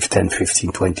 5, 10,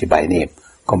 15, 20 by name,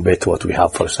 compared to what we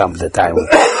have, for example, the time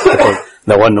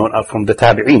the one known are from the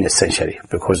Tabi'een, essentially,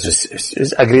 because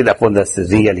it's agreed upon that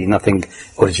really nothing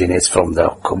originates from the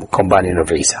companion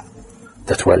of Isa,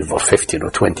 the 12 or 15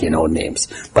 or 20 known names,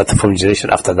 but from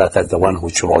generation after that, that's the one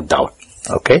which wrote down.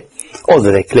 Okay?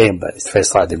 Although they claim that his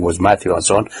first writing was Matthew and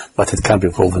so on, but it can be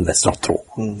proven that's not true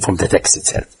from the text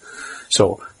itself.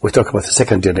 So we talk about the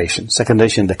second generation. Second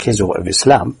generation, in the case of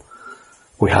Islam,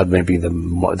 we had maybe the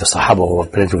Sahaba or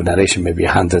plenty of narration, maybe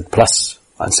 100 plus,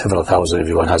 and several thousand,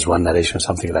 everyone has one narration,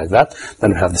 something like that.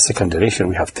 Then we have the second generation,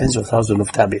 we have tens of thousands of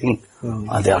Tabi'een,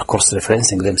 and they are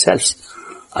cross-referencing themselves,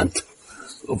 and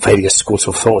various schools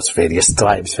of thoughts, various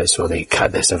tribes, so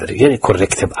there's a very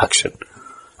corrective action.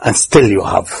 And still you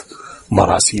have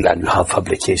marasil, and you have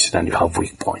fabrication, and you have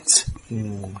weak points.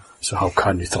 So how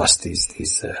can you trust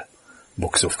these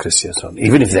books of Christians,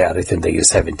 even if they are written in the year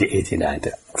 70, 80, 90,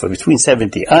 for between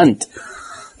 70 and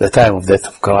the time of death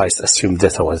of Christ, assumed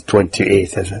death was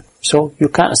 28. So you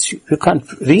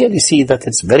can't really see that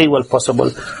it's very well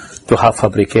possible to have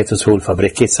fabricators who will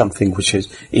fabricate something which is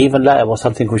even liable,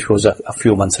 something which was a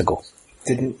few months ago.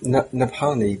 Didn't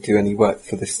Nabhani do any work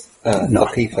for this No.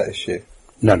 Saqifa issue?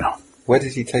 No. Where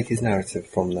did he take his narrative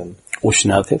from then? Which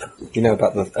narrative? You know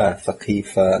about the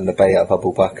Saqifa and the Bay'ah of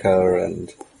Abu Bakr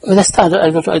and... That's not,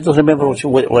 I don't remember which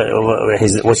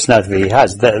narrative he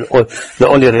has. The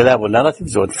only reliable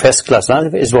narrative, the first class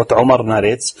narrative, is what Umar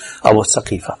narrates about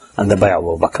Saqifa and the Bay'ah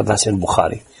of Abu Bakr. That's in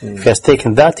Bukhari. If he has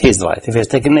taken that, he's right. If he has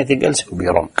taken anything else, he'll be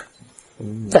wrong.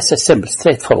 That's a simple,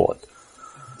 straightforward.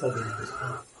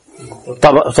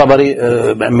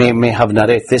 Tabari may have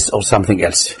narrated this or something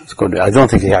else. I don't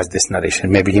think he has this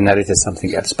narration. Maybe he narrated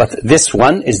something else. But this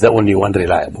one is the only one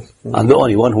reliable. And the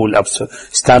only one who will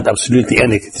stand absolutely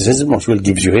any criticism, which will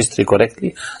give you history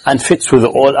correctly and fits with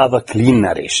all other clean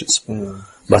narrations.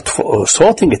 But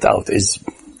sorting it out is...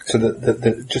 So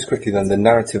just quickly then, the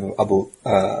narrative of Abu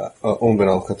Umar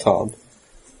al-Khattab,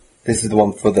 this is the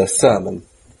one for the sermon.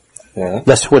 Yeah.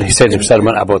 That's what he said in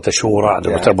Salman about the Shura, and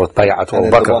about Bay'at and Abu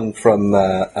the Bakr. one from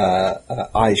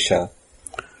Aisha.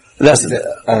 That's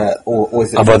or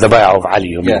is it about the Bay'ah of Ali,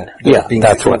 you mean? Yeah, being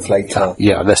that's 6 months later.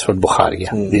 Yeah, that's what Bukhari,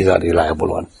 These are reliable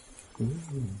ones.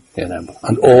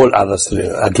 And all others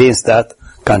against that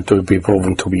can to be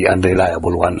proven to be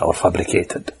unreliable one or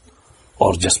fabricated.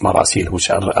 Or just marasil which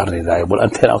are unreliable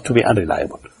and turn out to be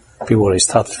unreliable. People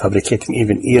started fabricating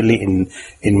even early in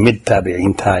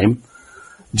mid-Tabi'in time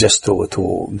just to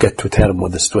get to term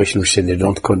with the situation which they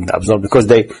couldn't absorb, because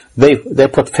they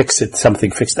put something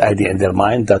fixed idea in their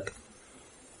mind that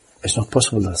it's not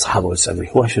possible that Sahaba will disagree.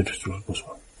 Why should it be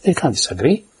possible? They can't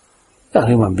disagree. They are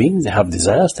human beings, they have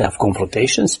desires, they have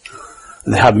confrontations,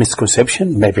 they have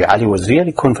misconception. Maybe Ali was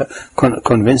really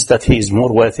convinced that he is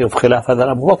more worthy of Khilafah than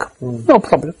Abu Bakr. No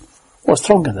problem. What's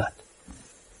wrong in that?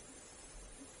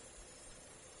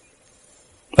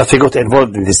 But he got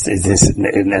involved in this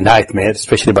in a nightmare,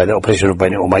 especially by the operation of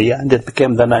Bani Umayyah, and it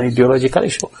became then an ideological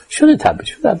issue. Shouldn't have been.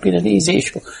 Should have been an easy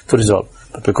issue to resolve.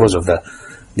 But because of the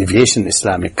deviation in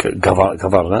Islamic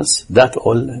governance, that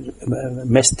all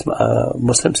messed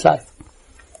Muslims' life.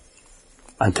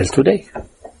 Until today.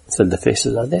 So the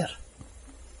faces are there.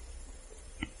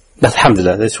 But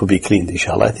alhamdulillah, this will be cleaned,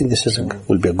 inshallah. I think this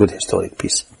will be a good historic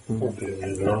piece.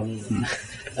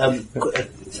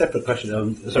 Separate question,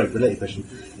 related question.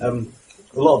 A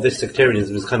lot of this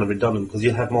sectarianism is kind of redundant because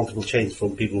you have multiple chains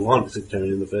from people who aren't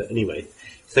sectarian, but anyway.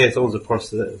 Say it's always a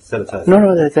proselytizing.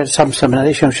 No, there's some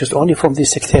narration which is only from this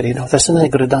sectarian. No, that's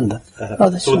not redundant.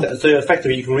 So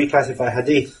effectively you can reclassify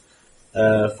hadith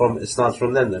from isnad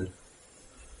from them then?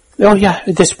 Oh yeah,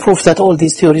 this proves that all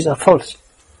these theories are false.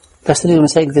 That's the reason I'm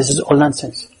saying this is all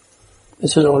nonsense.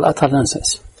 This is all utter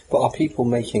nonsense. But are people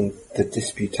making the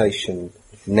disputation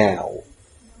now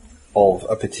of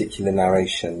a particular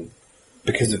narration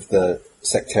because of the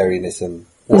sectarianism?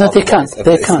 No, they can't.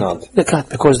 They can't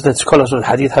because the scholars of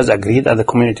Hadith has agreed, and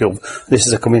this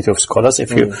is a community of scholars.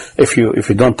 If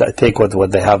you don't take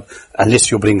what they have, unless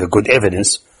you bring a good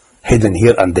evidence hidden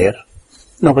here and there,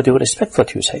 nobody will respect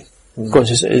what you say.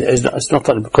 Because it's not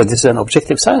because this is an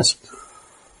objective science.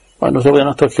 We're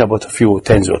not talking about a few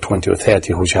 10s or 20 or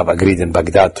 30 who have agreed in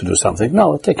Baghdad to do something. No,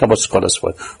 we're talking about scholars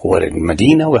who are in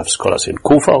Medina, we have scholars in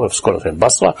Kufa, we have scholars in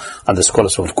Basra, and the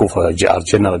scholars of Kufa are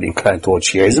generally inclined towards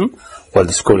Shi'ism, while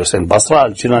the scholars in Basra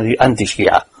are generally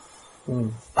anti-Shia.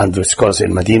 And the scholars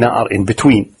in Medina are in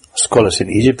between. Scholars in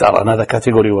Egypt are another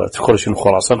category, where scholars in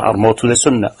Khurasan are more to the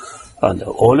Sunnah. And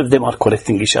all of them are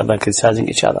correcting each other and criticizing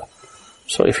each other.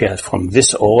 So if you have from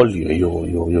this all,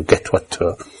 you get what...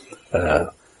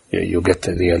 You get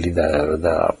really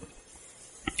the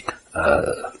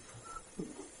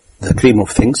cream of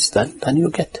things, then you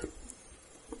get.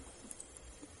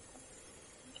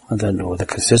 And then the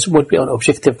criticism would be on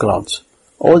objective grounds.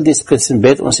 All this criticism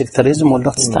based on sectarism will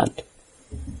not stand.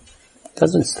 It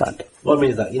doesn't stand. What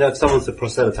means that? If someone's a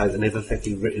proselytizer and they've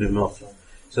effectively written him off.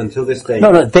 So until this day...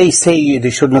 No, they say they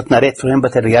should not narrate for him,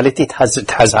 but in reality it has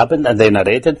happened and they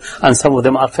narrated, and some of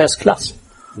them are first class.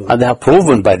 And they have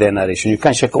proven by their narration. You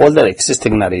can check all their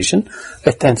existing narration.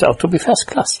 It turns out to be first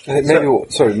class.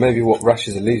 Maybe what Rush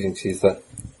is alluding to is that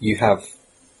you have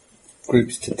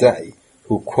groups today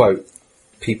who quote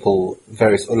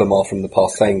various ulama from the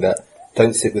past saying that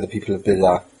don't sit with the people of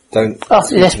Bid'ah, they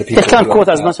can quote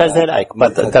as much as they like,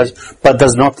 but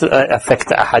does not affect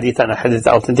a hadith and a hadith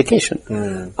authentication.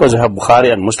 Because you have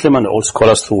Bukhari and Muslim and all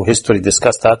scholars through history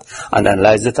discussed that and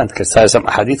analyzed it and criticized some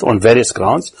hadith on various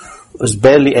grounds. There's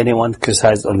barely anyone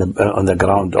criticized on the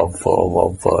ground of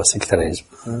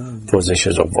sectarianism. Those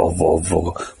issues of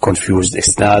confused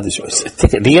isnad,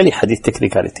 really hadith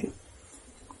technicality.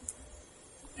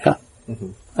 Yeah.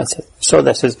 That's it. So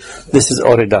this is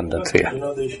all redundant here.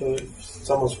 The issue, if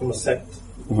someone's from a sect,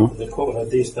 they quote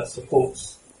hadith that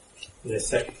supports their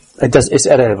sect. It's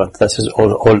irrelevant. That is all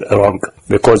wrong.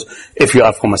 Because if you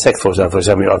are from a sect, for example,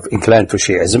 you are inclined to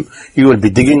Shi'ism, you will be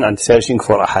digging and searching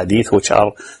for a hadith which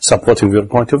are supporting your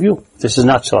point of view. This is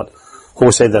natural.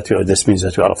 Who said that this means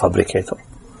that you are a fabricator?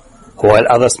 While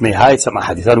others may hide some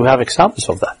hadith, and we have examples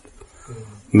of that.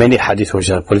 Many hadith which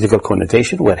have political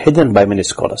connotation were hidden by many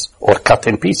scholars or cut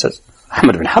in pieces.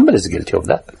 Ahmad bin Hanbal is guilty of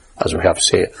that, as we have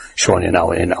shown in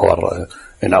our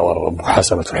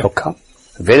Muhasabat al-Hukam.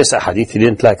 Various hadith, he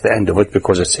didn't like the end of it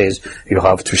because it says you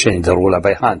have to change the ruler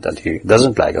by hand, and he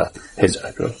doesn't like that. It's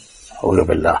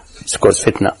called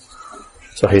fitna.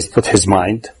 So he's put his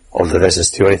mind, although this is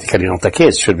theoretically not the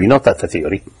case, should be not that a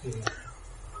theory.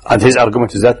 And his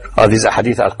argument is that these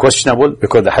hadith are questionable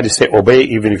because the hadith say obey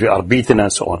even if you are beaten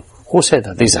and so on. Who said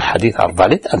that? These hadith are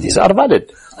valid and these are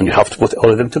valid. And you have to put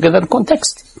all of them together in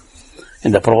context.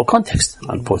 in the proper context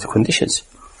and proper conditions.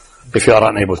 If you are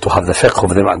unable to have the fiqh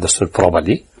of them understood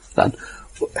properly, then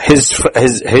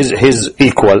his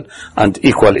equal and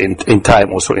equal in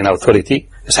time also in authority,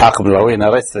 Ishaq ibn Rawi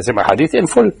narrates the same hadith in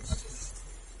full.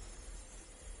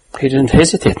 He didn't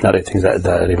hesitate narrating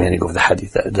the remaining of the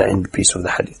hadith, the end piece of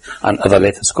the hadith. And other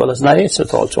later scholars narrate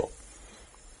it also.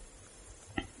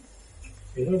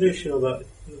 You know the issue that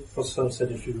the Prophet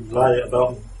said if you lie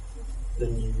about them,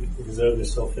 then you reserve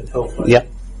yourself in hellfire. Yeah.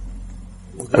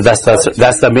 That's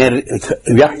the main,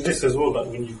 yeah. This as well, that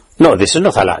when you... No, this is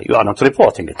not a lie. You are not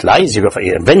reporting it. Lies, you're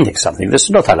inventing something. This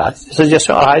is not a lie. This is just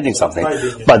you are hiding something.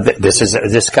 But this is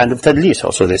this kind of tadlis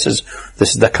also. This is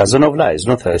the cousin of lies,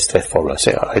 not a straightforward.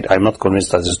 Say, I'm not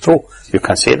convinced that it's true. You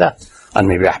can say that. And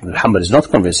maybe Ahmed Muhammad is not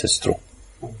convinced it's true.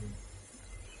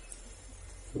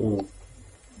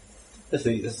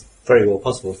 It's very well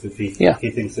possible if he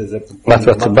thinks there's a...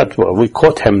 But we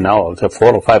quote him now, the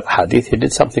 4 or 5 hadith, he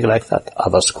did something like that.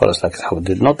 Other scholars like Sheikh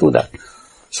did not do that.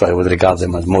 So I would regard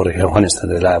them as more honest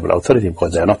and reliable authority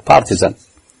because they are not partisan.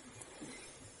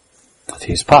 But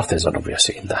he is partisan,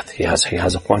 obviously, in that. He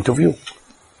has a point of view.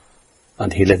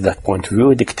 And he let that point of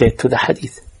view dictate to the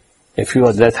hadith. If you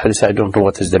had that hadith, I don't know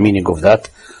what is the meaning of that,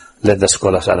 let the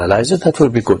scholars analyze it, that will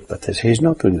be good. But he is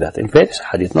not doing that. In various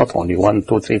hadith, not only 1,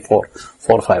 2, 3, 4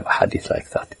 or 5 hadith like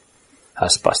that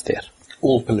has passed there.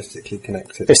 All politically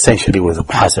connected. Essentially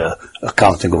has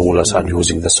accounting rulers and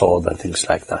using the sword and things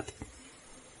like that.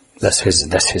 That's his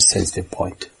sensitive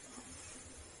point.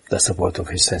 That's the point of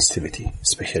his sensitivity,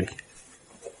 especially.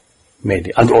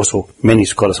 Mainly. And also, many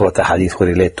scholars of the hadith who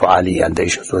relate to Ali and the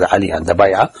issues with Ali and the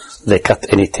bay'ah, they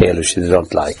cut any tail which they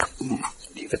don't like.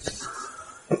 Leave it.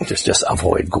 Just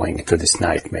avoid going into this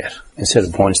nightmare. Instead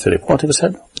of points to reporting, he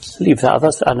said, leave the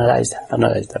others to analyze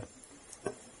them.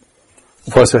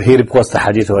 First, he reports the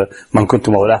hadith where, Man kuntu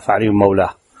mawlah fa'alim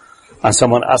mawlah. And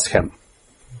someone asked him,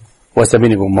 what's the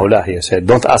meaning of mawlah? He said,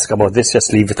 don't ask about this,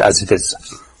 just leave it as it is.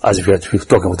 As if you're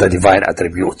talking about the divine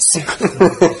attributes.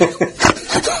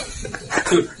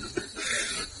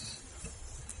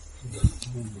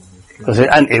 Because they're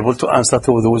unable to answer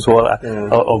to those who are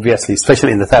obviously,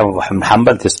 especially in the time of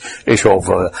Muhammad, this issue of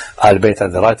Al-Bayt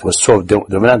and the right was so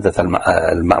dominant that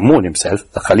Al-Ma'mun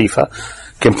himself, the Khalifa,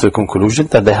 came to the conclusion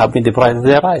that they have been deprived of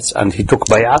their rights. And he took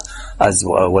bay'ah as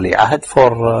wali ahad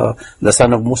for the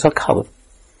son of Musa al-Kadhim.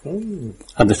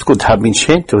 And it could have been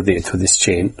chained to this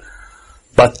chain,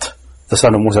 but the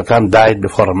son of Musa al-Kadhim died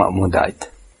before Ma'mun died.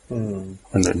 On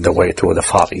the way to the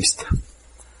Far East.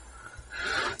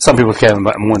 Some people claim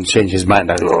Ma'mun changed his mind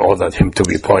and ordered him to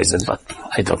be poisoned, but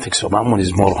I don't think so. Ma'mun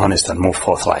is more honest and more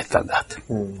forthright than that.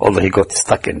 Although he got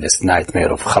stuck in this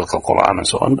nightmare of Khalq al-Quran and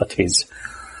so on, but he's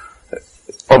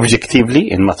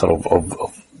objectively, in matter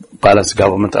of balanced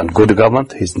government and good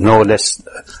government, he's no less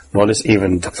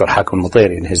even Dr. Hakim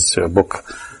Mutairi in his book,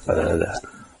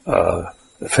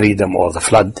 Freedom or the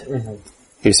Flood.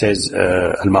 He says,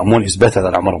 Al-Ma'mun is better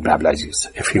than Umar ibn Abdul Aziz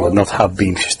if he would not have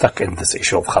been stuck in this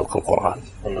issue of Khalq al-Quran.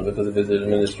 Because of his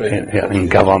administration. In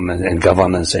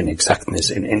governance, in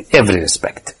exactness, in every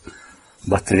respect.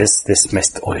 But this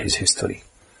messed all his history.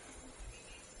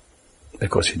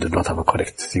 Because he did not have a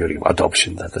correct theory of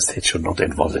adoption that the state should not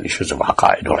involve in issues of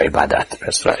aqaid or ibadat,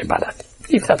 personal ibadat.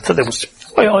 Leave that to the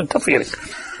Muslims. Why are you interfering?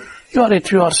 You are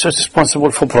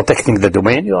responsible for protecting the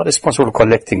domain. You are responsible for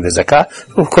collecting the zakah,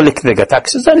 for collecting the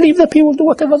taxes, and leave the people do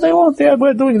whatever they want. They are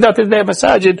doing that in their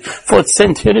masajid for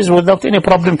centuries without any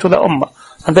problem to the ummah.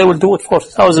 And they will do it for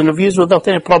thousands of years without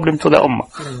any problem to the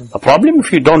ummah. The problem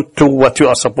if you don't do what you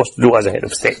are supposed to do as a head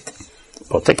of state.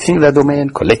 Protecting the domain,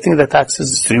 collecting the taxes,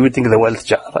 distributing the wealth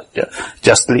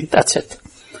justly, that's it.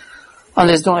 And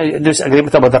there's no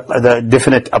disagreement about the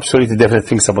definite, absolutely definite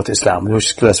things about Islam,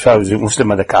 which classifies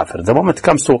Muslim and the Kafir. The moment it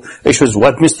comes to issues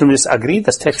what Muslims disagree,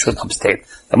 the state should abstain.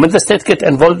 The moment the state gets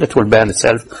involved, it will ban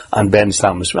itself and ban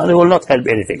Islam. And it will not help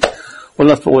anything. Will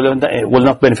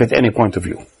not benefit any point of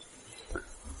view.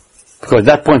 Because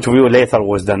that point of view later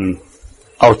was then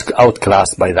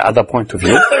outclassed by the other point of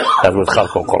view, that was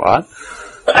Khalq al-Quran.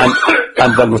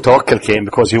 And then Mutawakkil came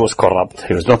because he was corrupt.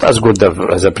 He was not as good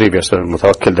as the previous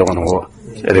Mutawakkil, the one who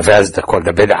revised called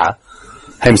the Bid'ah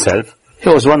himself. He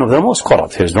was one of the most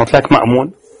corrupt. He was not like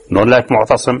Ma'mun, not like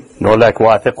Mu'tasim, not like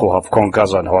Wathiq, who have conquered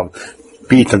and who have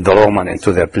beaten the Roman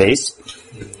into their place.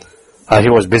 He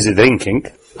was busy drinking,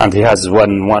 and he has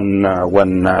one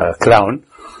clown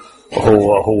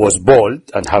who was bald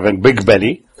and having big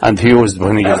belly, And he used,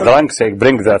 when he is drunk, say,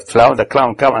 bring the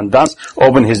clown come and dance,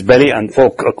 open his belly and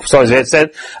so he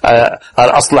said,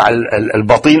 al-asla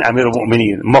al-batin amir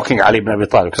al-mu'minin, mocking Ali ibn Abi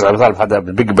Talib, because Abi Talib had a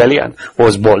big belly and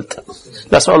was bald.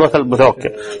 That's all what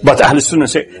al-Mutawakkil. But Ahl Sunnah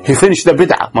say, he finished the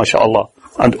bid'ah, mashallah.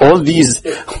 And all these,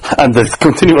 and the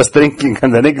continuous drinking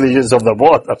and the negligence of the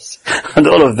waters, and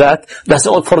all of that, that's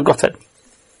all forgotten.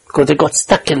 Because they got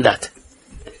stuck in that.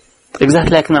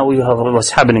 Exactly like now you have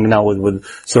what's happening now with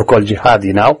so-called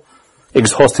jihadi now,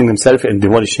 exhausting themselves in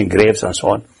demolishing graves and so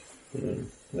on.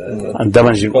 And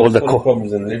damaging all the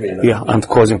problems in Libya. Yeah, and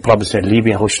causing problems in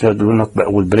Libya, which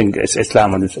will bring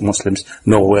Islam and Muslims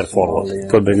nowhere forward. It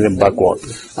will bring them backward.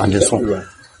 And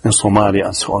in Somalia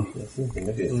and so on.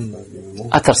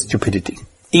 Utter stupidity.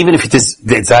 Even if it is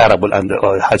desirable and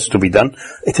has to be done,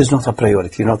 it is not a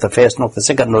priority, not the first, not the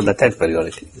second, not the 10th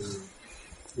priority.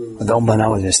 The Ummah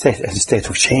now is in a state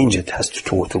of change. It has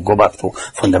to go back to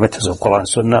fundamentals of Quran and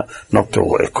Sunnah, not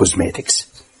to cosmetics.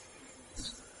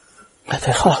 But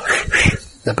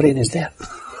the brain is there.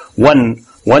 One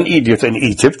idiot in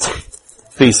Egypt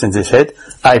recently said,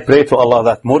 I pray to Allah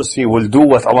that Morsi will do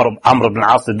what Amr ibn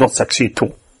As did not succeed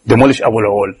to. Demolish Abu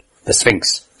al-Hol, the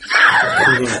Sphinx.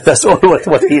 That's all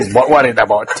what he's worried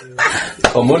about.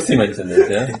 Oh, Morsi mentioned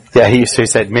it, yeah? Yeah, he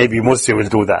said maybe Morsi will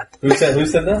do that. Who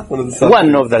said that?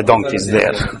 One of the donkeys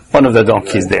there. One of the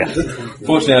donkeys there.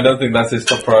 Fortunately, I don't think that's his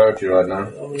top priority right now.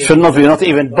 Should not be, not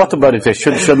even but about it.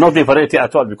 Should not be priority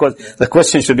at all, because the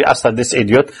question should be asked at this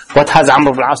idiot, what has Amr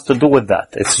ibn As to do with that?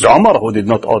 It's Umar who did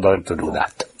not order him to do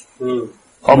that.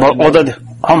 Umar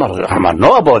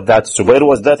know about that. Zubair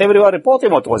was that. Everyone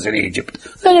reporting what was in Egypt.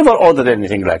 They never ordered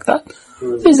anything like that.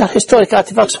 These are historic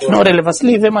artifacts of no relevance.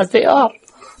 Leave them as they are.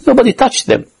 Nobody touched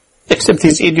them, except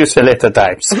his idiots at later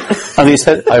times. And he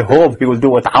said, I hope he will do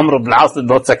what Amr ibn As did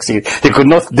not succeed. He could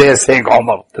not dare saying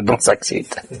Umar did not succeed.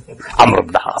 Amr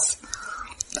ibn As.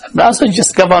 Ibn As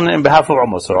just govern in behalf of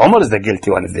Umar. So Umar is the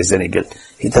guilty one if there's any guilt.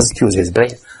 He doesn't use his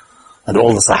brain. And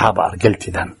all the Sahaba are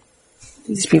guilty then.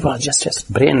 These people are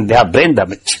just brain, they have brain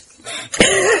damage.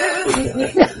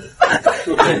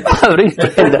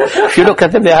 If you look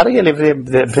at them, they are really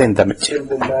brain damage.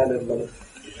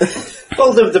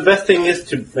 Well, the best thing is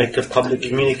to make a public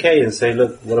communique and say,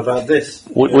 look, what about this?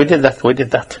 We did that. But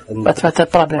the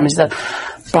problem is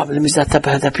that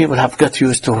the people have got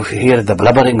used to hear the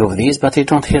blubbering of these, but they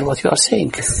don't hear what you are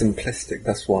saying. It's simplistic,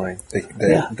 that's why.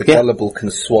 The gullible can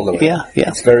swallow it. Yeah.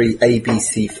 It's very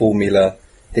ABC formula.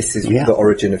 This is the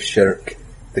origin of shirk,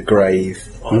 the grave.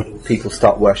 People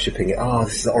start worshipping it.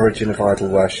 This is the origin of idol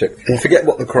worship. Forget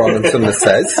what the Quran and Sunnah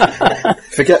says.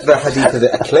 Forget the hadith of the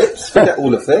eclipse. Forget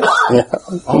all of this.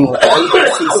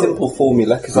 ABC simple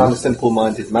formula, because I'm a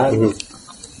simple-minded man. And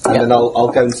then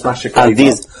I'll go and smash a grave.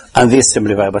 And these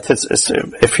simplify. But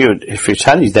if you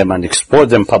challenge them and expose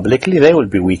them publicly, they will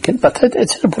be weakened. But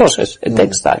it's a process. It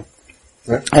takes time.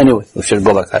 Anyway, we should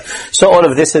go back. So all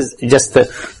of this is just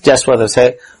what I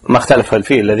say. ما اختلف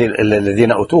فيه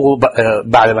الذين أوتوه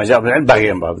بعد ما جاءوا بالعلم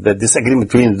بغيا بهم. The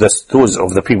disagreement between those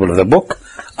of the people of the book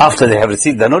after they have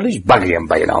received the knowledge بغيا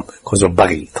بينهم, because of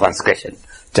baghi, transgression.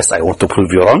 Just I want to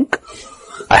prove you wrong.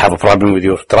 I have a problem with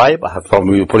your tribe. I have a problem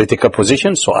with your political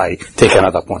position, so I take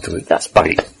another point of view. That's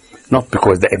baghi. Not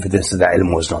because the evidence, the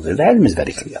ilm was not there. The ilm is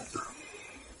very clear.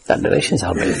 The narrations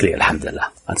are very clear,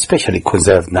 alhamdulillah, and especially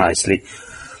conserved nicely.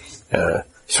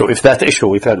 So if that issue,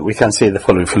 we can say the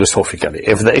following philosophically.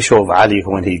 If the issue of Ali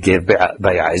when he gave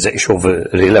bay'ah is an issue of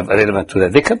relevant to the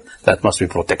dhikr, that must be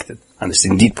protected, and it's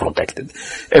indeed protected.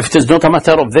 If it is not a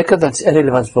matter of dhikr, that's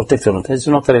irrelevant, protected. It's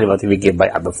not relevant if we gave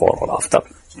bay'ah before or after.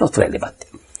 It's not relevant.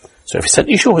 So if it's an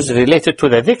issue which is related to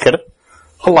the dhikr,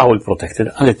 Allah will protect it,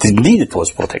 and indeed it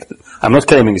was protected. I'm not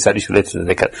claiming it's an issue related to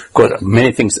the dhikr, because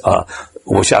many things are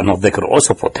which are not dhikr are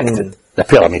also protected. The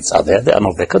pyramids are there, they are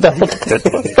not dhikr, they are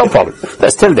protected. No problem, they're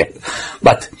still there.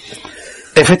 But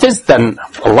if it is, then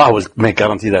Allah will make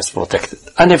guarantee that's protected.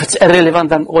 And if it's irrelevant,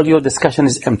 then all your discussion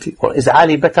is empty. Or is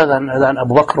Ali better than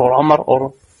Abu Bakr or Umar?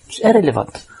 Or it's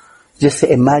irrelevant. Just say,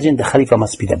 imagine the Khalifa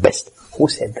must be the best. Who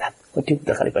said that? What do you think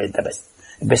the Khalifa is the best?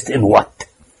 Best in what?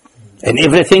 In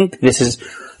everything, this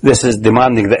is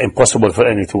demanding the impossible for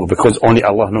anything, because only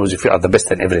Allah knows if you are the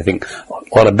best in everything,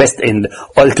 or the best in the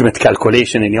ultimate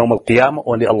calculation in Yawm al-Qiyamah.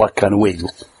 Only Allah can weigh you.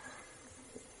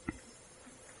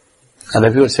 And the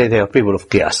people say they are people of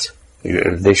Qiyas.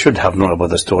 They should have known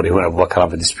about the story when Abu Bakr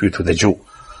had a dispute with the Jew.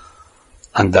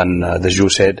 And then the Jew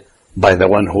said, by the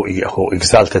one who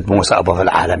exalted Musa above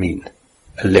al-Alameen.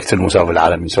 Elected Musa above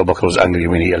al-Alameen. So Bakr was angry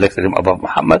when he elected him above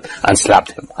Muhammad and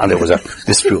slapped him. And there was a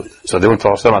dispute. So they went to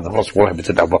Rasulullah and the Prophet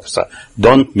prohibited Abu Bakr.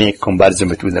 Don't make comparison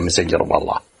between the Messenger of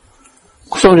Allah.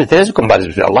 So there is a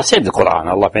comparison. Allah said the Quran.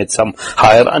 Allah made some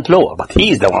higher and lower, but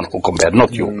He is the one who compared,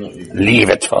 not you. Leave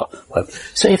it for.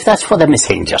 So if that's for the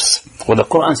messengers, for the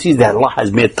Quran says that Allah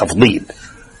has made tafdeel.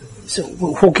 So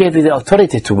who gave you the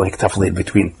authority to make tafdeel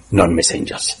between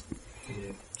non-messengers?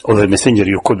 Or the messenger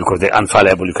you could, because they're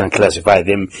infallible, you can classify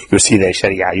them, you see their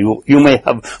sharia, you may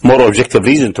have more objective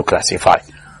reason to classify.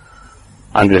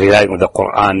 And relying on the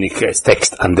Quranic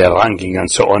text and their ranking and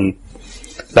so on.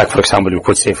 Like for example, you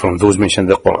could say from those mentioned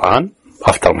in the Quran,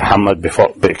 after Muhammad,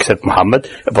 except Muhammad,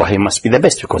 Ibrahim must be the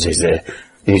best because he's the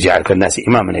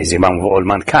Imam and he's Imam of all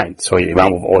mankind. So he's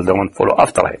Imam of all the one follow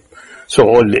after him. So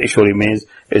all the issue remains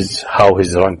is how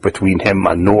his rank between him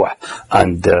and Noah,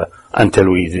 and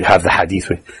until we have the hadith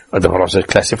where the Prophet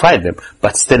classified them.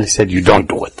 But still he said, you don't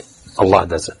do it. Allah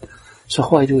does it. So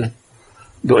why do it?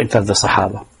 Do enter the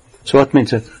Sahaba. So what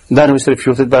means it? Then was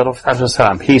refuted by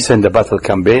Prophet. He sent the battle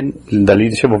campaign in the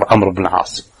leadership of Amr ibn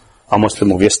As, a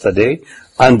Muslim of yesterday.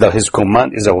 Under his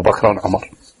command is Abu Bakr and Umar.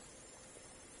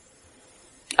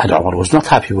 And Umar was not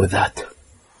happy with that.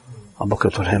 Abu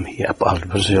Bakr told him, he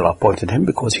appointed him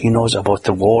because he knows about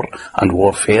the war and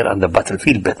warfare and the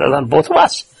battlefield better than both of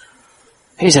us.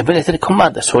 He's a military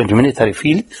commander. So in the military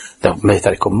field, the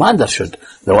military commander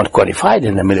the one qualified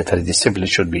in the military discipline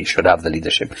should have the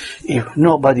leadership. If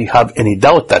nobody have any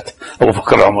doubt that Abu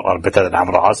Bakr and Umar are better than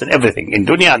Amr As in everything, in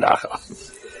dunya and akhirah.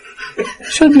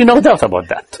 Should be no doubt about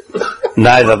that.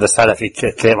 Neither the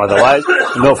Salafi claim otherwise,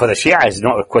 no for the Shia is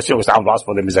not a question, because Amr As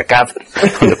for them is a kafir,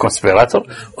 and the conspirator,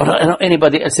 or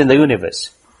anybody else in the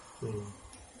universe.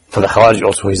 For the Khawarij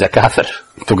also he's a kafir,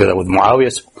 together with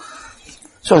Muawiyah.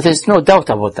 So there's no doubt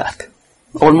about that.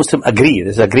 All Muslims agree.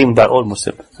 There's agreement by all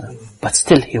Muslims. But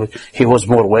still, he was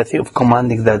more worthy of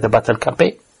commanding the battle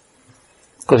campaign.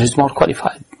 Because he's more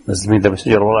qualified. Does it mean the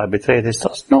Messenger of Allah betrayed his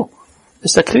trust? No.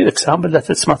 It's a clear example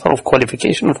that it's a matter of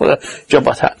qualification for the job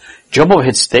at hand. Job of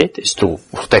his state is to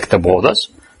protect the borders,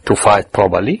 to fight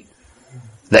properly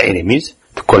the enemies,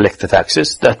 to collect the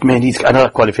taxes. That may need another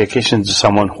qualification to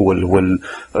someone who will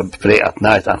pray at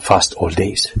night and fast all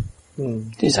days.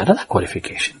 This is another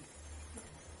qualification.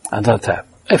 Another time.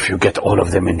 If you get all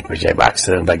of them in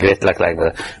accident by great luck, like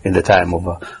in the time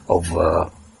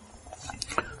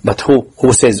but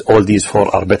who says all these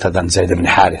four are better than Zayd ibn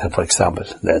Haritha, for example,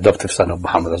 the adoptive son of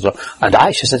Muhammad as well? And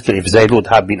Aisha said, if Zayd would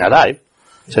have been alive,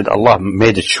 said Allah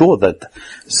made it sure that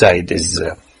Zayd is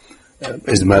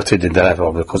murdered in the life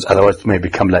of, because otherwise it may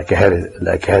become like a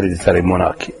hereditary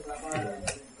monarchy.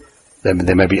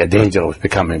 There may be a danger of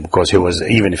becoming, because he was,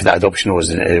 even if the adoption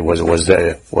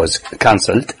was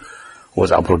cancelled,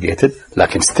 was abrogated,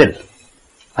 like still.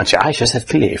 And Aisha said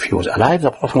clearly, if he was alive,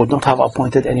 the Prophet would not have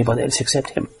appointed anybody else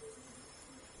except him.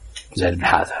 Zayd ibn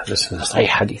Haritha. This is a Sahih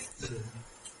hadith.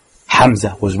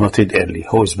 Hamza was murdered early.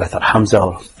 Who is better, Hamza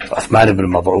or Uthman ibn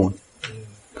Mad'un?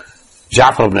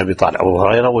 Ja'far ibn Abi Talib. Abu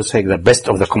Hurairah was saying the best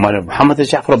of the command of Muhammad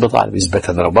is Ja'far ibn Abi Talib. He's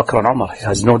better than Abu Bakr and Umar. He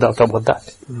has no doubt about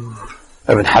that.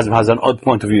 Ibn Hazm has an odd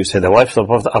point of view. He said the wives of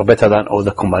the Prophet are better than all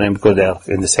the companions because they are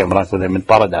in the same rank with them in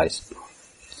paradise.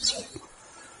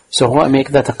 So why make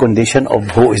that a condition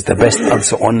of who is the best and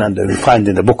so on? And we find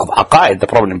in the book of Aqaid, the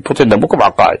problem put in the book of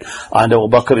Aqaid, and Abu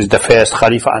Bakr is the first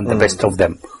Khalifa and the best of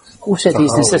them. Who said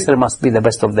he's necessary must be the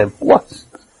best of them? What?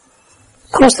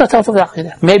 Cross that out of the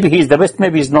Aqidah. Maybe he's the best,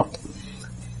 maybe he's not.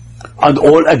 And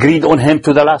all agreed on him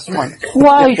to the last one.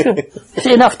 Why should? It's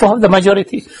enough to have the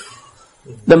majority.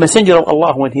 The Messenger of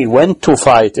Allah, when he went to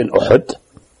fight in Uhud,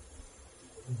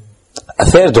 a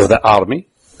third of the army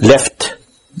left,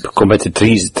 committed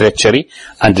treachery,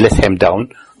 and let him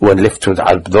down when left with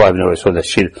Abdullah ibn Rasul the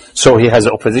shield. So he has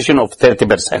opposition of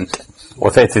 30%,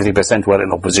 or 33% were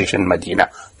in opposition in Medina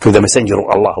to the Messenger of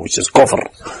Allah, which is kufr.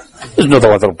 It's not a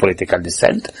matter of political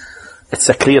dissent. It's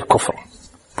a clear kufr.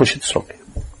 Push it slowly.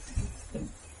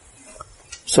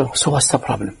 So what's the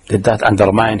problem? Did that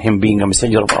undermine him being a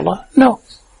messenger of Allah? No.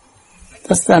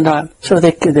 That's the so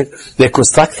they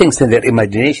construct things in their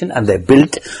imagination and they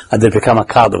build and they become a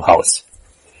cardinal house.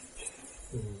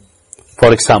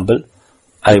 For example,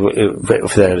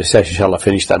 if the research inshallah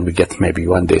finished and we get maybe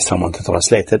one day someone to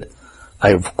translate it,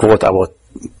 I've quote about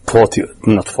 40,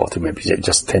 not 40, maybe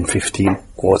just 10, 15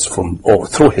 quotes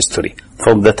through history,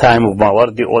 from the time of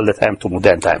Mawardi all the time to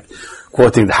modern times.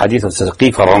 Quoting the hadith of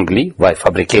Zaqifa wrongly by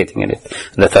fabricating in it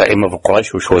that Imam of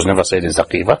Quraysh, which was never said in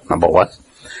Zaqifa, number one.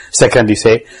 Secondly,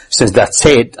 say, since that's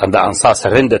said and the Ansar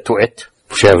surrendered to it,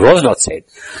 which was not said.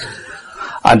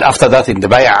 And after that, in the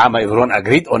Bay'ah Amma, everyone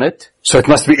agreed on it, so it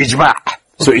must be ijma'.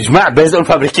 So ijma' based on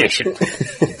fabrication.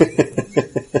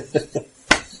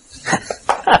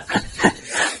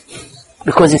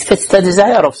 Because it fits the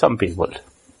desire of some people.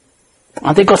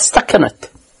 And they got stuck in it.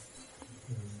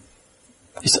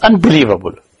 It's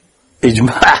unbelievable.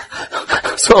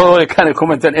 Ijma'. So I can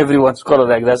comment on everyone scholar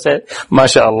like that said,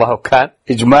 MashaAllah, can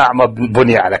Ijma' ma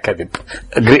buni ala kadhib.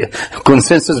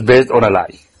 Consensus based on a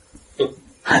lie.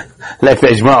 Like the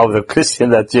Ijma' of the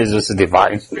Christian that Jesus is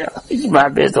divine.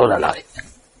 Ijma' based on a lie.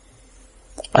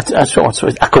 And so on. So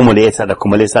it accumulates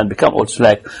and become also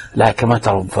like a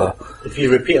matter of... if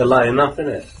you repeat a lie enough,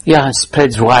 innit? Yeah, and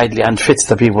spreads widely and fits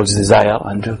the people's desire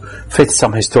and fits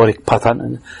some historic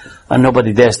pattern and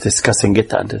nobody dares discussing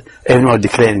it and everyone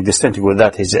declaring dissenting with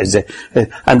that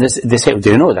and they say,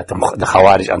 do you know that the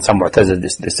Khawarij and some Mu'tazil,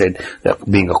 they said that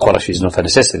being a Qurashi is not a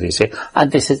necessity, they say, and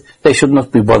they said they should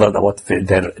not be bothered about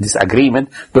their disagreement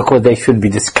because they should be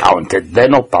discounted. They're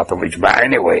not part of Ijma'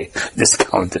 anyway,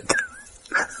 discounted.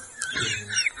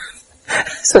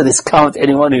 So discount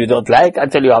anyone you don't like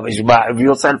until you have Ijma' of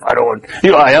yourself alone.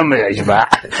 I am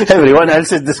Ijma'. Everyone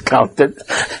else is discounted.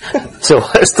 So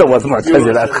استوت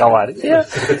معتزلة الخوارج.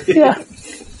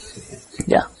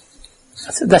 Yeah.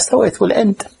 That's the way it will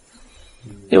end.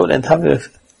 It will end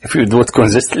if you do it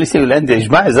consistently, you will end the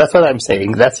Ijma'. That's what I'm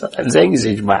saying. That's what I'm saying is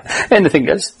Ijma'. Anything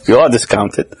else, you are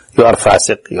discounted. You are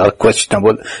fasiq. You are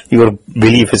questionable. Your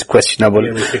belief is questionable.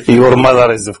 Your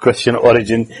mother is of Christian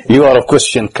origin. You are of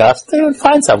Christian caste. You will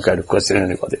find some kind of question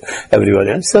in everybody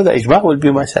else. So the Ijma' will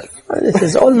be myself. This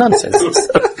is all nonsense.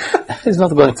 It's not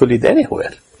going to lead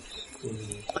anywhere.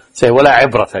 Say ولا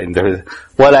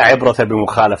عبرة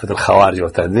بمخالفة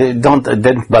الخوارج.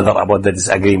 Don't bother about the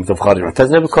disagreement of Khawarij and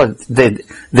Mu'tazila because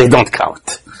they don't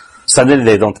count. Suddenly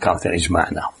they don't count in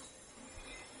Ijma' now.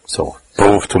 So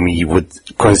prove to me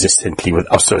consistently with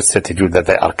absolute certitude that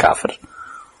they are kafir.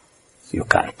 You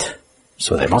can't.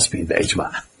 So they must be in the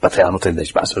Ijma', but they are not in the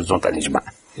Ijma', so it's not an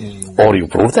Ijma'. Or you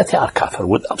prove that they are kafir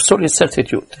with absolute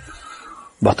certitude.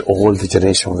 But all the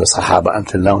generation of the Sahaba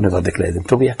until now never declared them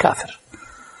to be a kafir.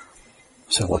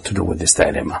 So what to do with this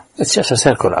dilemma? It's just a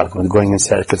circular argument, going in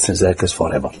circles and circles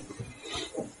forever.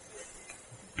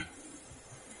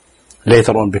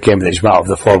 Later on became the Ijma' of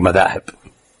the four madahib.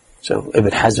 So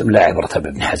Ibn Hazm, لا عبرة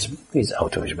بابن Hazm. He's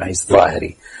out of Ijma'. He's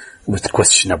Zahiri with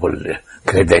questionable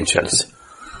credentials.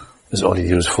 He's only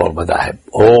used four madahib.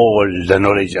 All the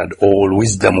knowledge and all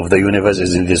wisdom of the universe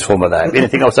is in these four madahib.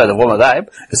 Anything outside the four madahib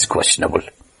is questionable.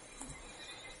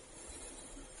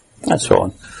 And so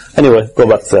on. Anyway, go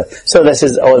back to so this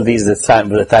is all these the time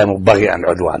of Baghi and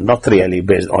Udwan, not really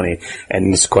based on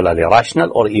any scholarly rational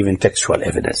or even textual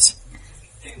evidence.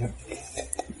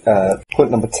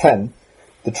 Point number 10,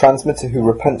 the transmitter who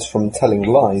repents from telling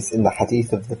lies in the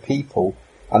hadith of the people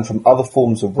and from other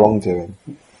forms of wrongdoing.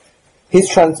 His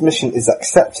transmission is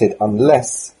accepted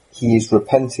unless he is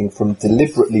repenting from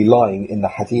deliberately lying in the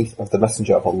hadith of the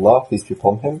Messenger of Allah, peace be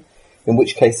upon him, in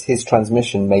which case his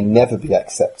transmission may never be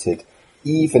accepted,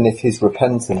 even if his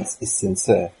repentance is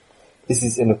sincere. This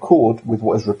is in accord with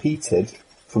what is repeated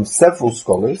from several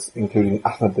scholars, including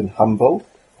Ahmad bin Hanbal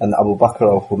and Abu Bakr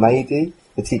al-Humaydi,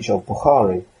 the teacher of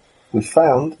Bukhari. We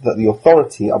found that the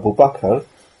authority Abu Bakr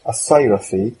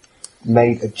as-Sayrafi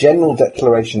made a general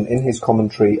declaration in his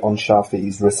commentary on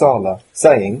Shafi'i's Risala,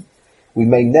 saying, "We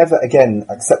may never again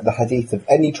accept the hadith of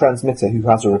any transmitter who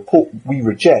has a report we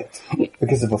reject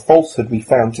because of a falsehood we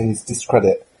found to his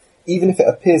discredit, even if it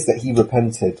appears that he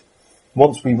repented.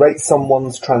 Once we rate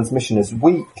someone's transmission as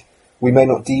weak, we may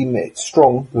not deem it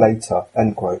strong later."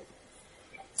 End quote.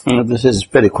 This is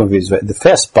very confusing. The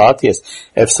first part is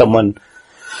if someone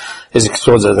is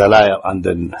exposed as a liar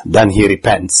and then he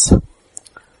repents,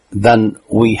 then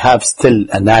we have still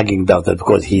a nagging doubt that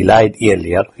because he lied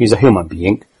earlier, he's a human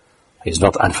being, he's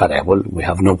not infallible, we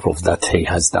have no proof that he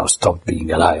has now stopped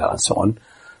being a liar and so on.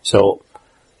 So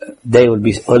there will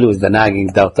be always the nagging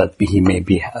doubt that he may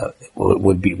be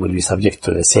will be subject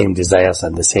to the same desires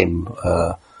and the same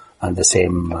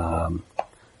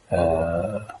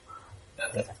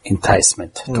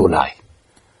enticement to lie.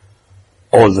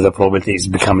 Although the probability is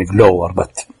becoming lower,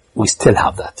 but we still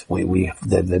have that.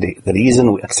 The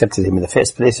reason we accepted him in the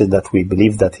first place is that we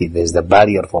believe that there's the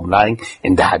barrier from lying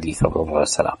in the hadith of the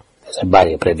Prophet. There's a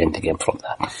barrier preventing him from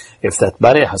that. If that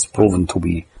barrier has proven to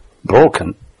be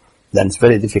broken, then it's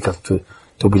very difficult to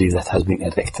believe that has been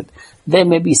erected. There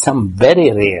may be some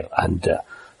very rare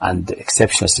and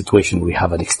exceptional situation we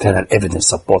have an external evidence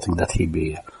supporting that he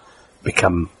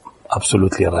become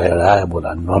absolutely reliable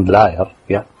and non-liar,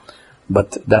 yeah.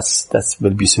 But that's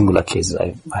will be singular cases.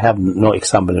 I have no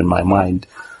example in my mind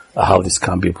how this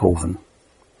can be proven.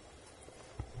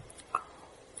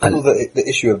 Well, the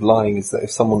issue of lying is that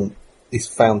if someone is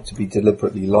found to be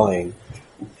deliberately lying,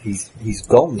 he's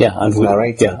gone. Yeah,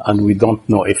 and we don't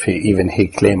know if he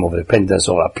claim of repentance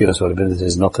or appearance of repentance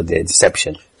is not a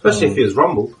deception. Especially if he was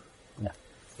rumbled. Yeah.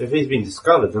 So if he's been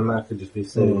discovered, then that could just be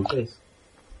saving face.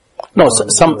 No,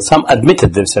 some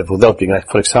admitted themselves without being like,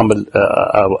 for example,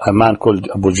 a man called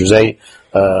Abu Juzay,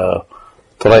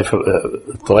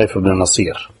 Turayf ibn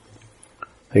Nasir.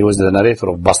 He was the narrator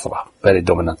of Basra, very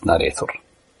dominant narrator.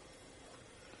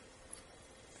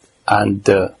 And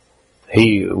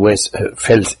he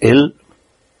felt ill,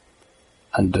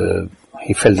 and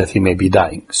he felt that he may be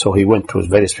dying. So he went to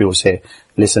various people say,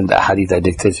 listen, the hadith I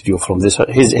dictated you from this.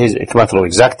 His matter of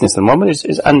exactness at the moment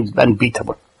is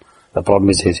unbeatable. The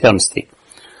problem is his honesty,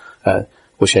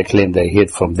 which I claimed I heard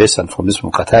from this and from this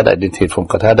from Qatada. I didn't hear from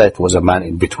Qatada. It was a man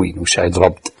in between, which I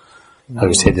dropped. I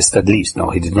would say this at least. No,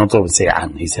 he did not even say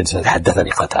an. He said,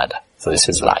 حدثني Qatada. So this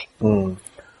is lie.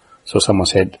 So someone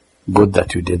said, good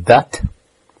that you did that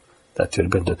you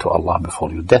repented to Allah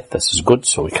before your death. This is good,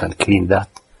 so we can clean that.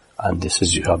 And this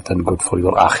is, you have done good for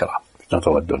your akhirah, not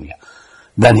our dunya.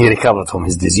 Then he recovered from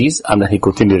his disease, and then he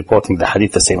continued reporting the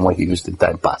hadith the same way he used in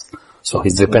time past. So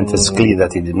his repentance is clear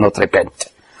that he did not repent.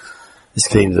 It's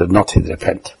clear that not he did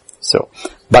repent. So,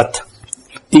 but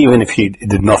even if he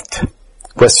did not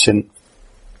question,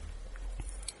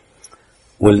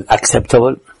 will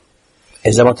acceptable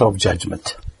is a matter of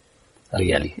judgment.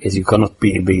 Really, is you cannot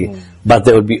be, but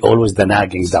there will be always the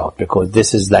nagging doubt, because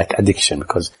this is like addiction,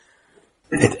 because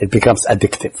it becomes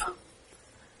addictive.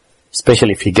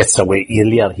 Especially if he gets away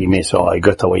earlier, he may say, I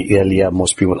got away earlier,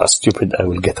 most people are stupid, I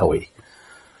will get away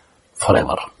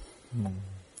forever.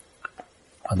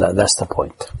 And that's the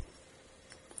point.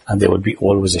 And there will be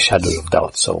always a shadow of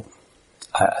doubt. So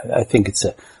I think it's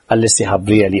unless you have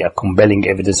really a compelling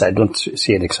evidence, I don't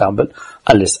see an example,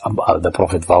 unless the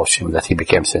Prophet vouched him that he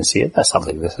became sincere. That's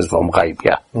something, this is from ghaib,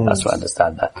 that's why I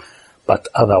understand that. But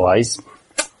otherwise,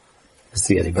 it's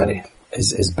really very,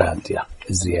 is bad,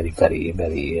 It's really very,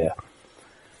 very,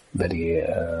 very,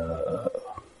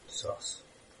 Sauce.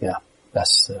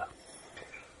 that's,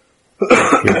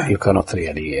 you cannot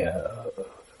really,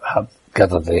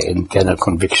 gather the internal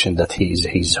conviction that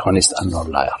he's honest and not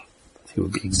liar. He will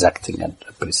be exacting and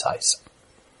precise.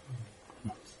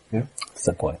 Yeah. That's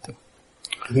the point.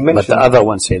 But the other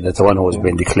one said that the one who has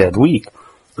been declared weak,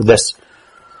 that's,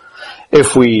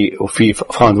 if we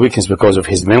found weakness because of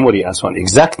his memory and so on,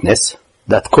 exactness,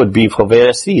 that could be for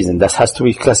various reasons. That has to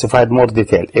be classified more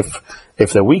detailed.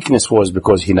 If the weakness was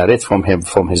because he narrates from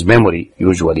his memory,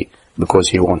 usually, because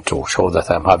he wants to show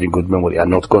that I'm having good memory and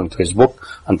not going to his book,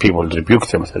 and people rebuke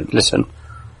him and say, listen,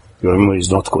 your memory is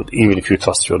not good. Even if you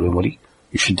trust your memory,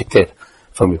 you should dictate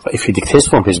from it. If he dictates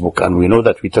from his book, and we know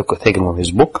that we taken from his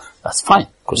book, that's fine,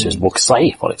 because his book is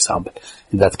sahih, for example,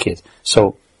 in that case.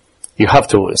 So, you have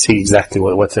to see exactly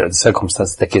what the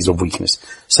circumstance, the case of weakness.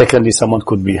 Secondly, someone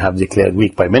could have declared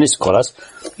weak by many scholars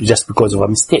just because of a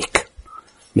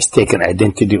mistaken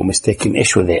identity or mistaken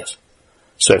issue there.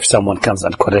 So if someone comes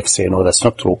and corrects, say, no, that's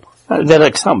not true. There are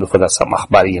examples for that. Some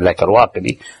akhbari like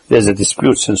Al-Waqidi, there's a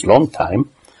dispute since long time.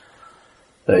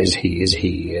 Is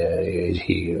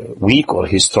he weak or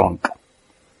he's strong?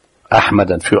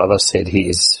 Ahmad and few others said he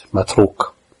is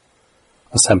matruk.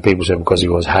 And some people say because he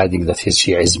was hiding that he's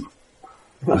Shi'ism.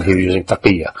 And he was using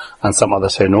taqiyya. And some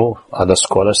others say no, other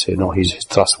scholars say no, he's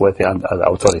trustworthy and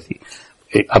authority.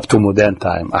 Up to modern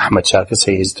time, Ahmad Shakir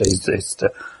say he's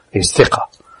thiqa.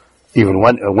 Even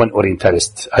one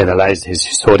Orientalist analyzed his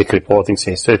historic reporting,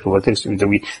 say historic reporting seems to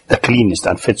be the cleanest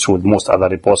and fits with most other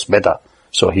reports better.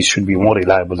 So he should be more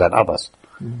reliable than others.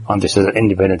 And this is an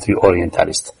independently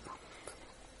Orientalist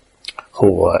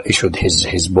who issued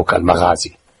his book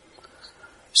Al-Maghazi.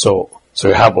 So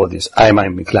you have all this. I am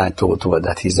inclined to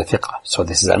that he's a thiqa. So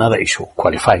this is another issue,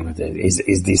 qualifying with it.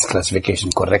 Is this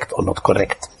classification correct or not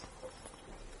correct?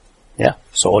 Yeah.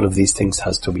 So all of these things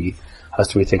has to be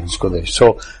taken into consideration.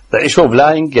 So the issue of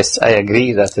lying, yes, I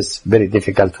agree that it's very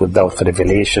difficult without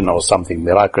revelation or something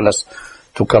miraculous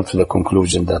to come to the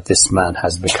conclusion that this man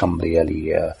has become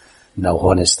really now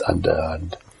honest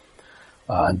and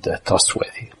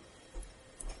trustworthy.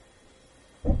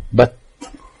 But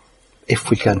if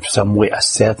we can some way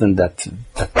ascertain that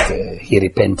he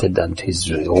repented and his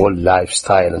whole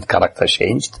lifestyle and character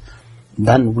changed,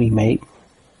 then we may,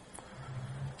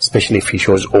 especially if he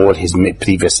shows all his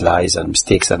previous lies and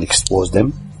mistakes and expose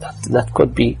them, that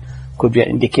could be an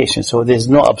indication. So there's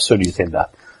no absolute in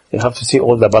that. You have to see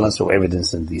all the balance of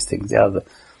evidence in these things.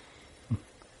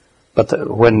 But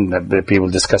when the people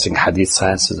discussing hadith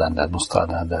sciences and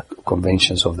the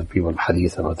conventions of the people of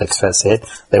hadith and what experts said,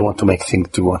 they want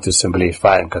to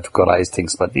simplify and categorize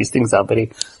things, but these things are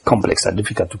very complex and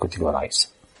difficult to categorize.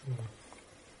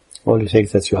 All you say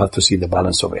is that you have to see the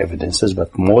balance of evidences,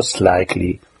 but most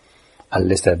likely,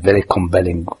 unless they're very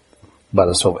compelling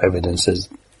balance of evidences,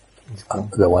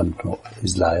 the one who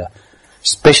is liar.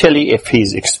 Especially if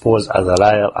he's exposed as a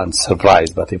liar and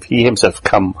surprised. But if he himself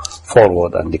come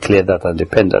forward and declare that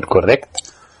independent and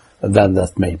correct, then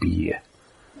that may be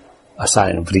a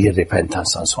sign of real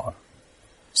repentance and so on.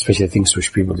 Especially things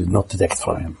which people did not detect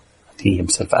from him. He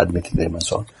himself admitted them and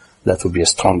so on. That would be a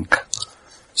strong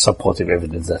supportive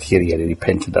evidence that he really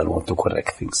repented and want to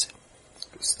correct things.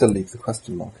 Still leave the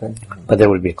question mark, eh? But there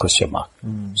will be a question mark.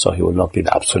 So he will not be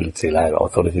the absolute reliable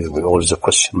authority. There will always a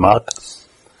question mark.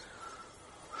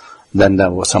 Then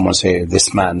someone say,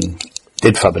 this man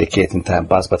did fabricate in time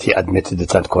past, but he admitted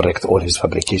it and correct all his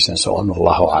fabrications and so on.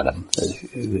 Allahu alam.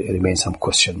 There remains some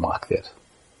question mark there.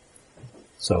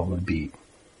 So it will be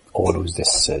always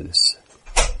this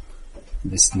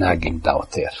nagging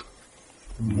doubt there.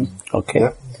 Okay.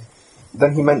 Yeah.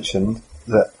 Then he mentioned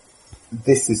that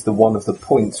this is one of the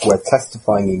points where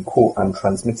testifying in court and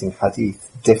transmitting hadith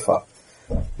differ.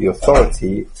 The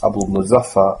authority, Abu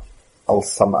Muzaffar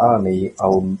al-Sam'ani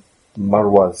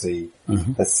al-Marwazi,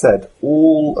 has said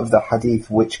all of the hadith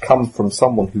which come from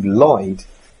someone who lied,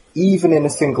 even in a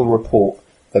single report,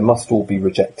 they must all be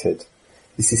rejected.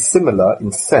 This is similar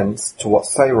in sense to what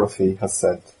Sayrafi has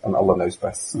said, and Allah knows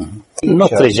best.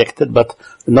 Not rejected, but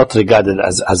not regarded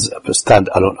as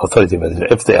stand-alone authority.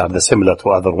 But if they are similar to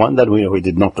other one, then we know he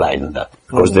did not lie in that,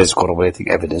 because there is corroborating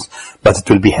evidence. But it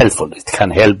will be helpful. It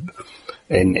can help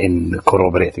in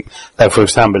corroborating. Like for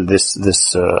example, this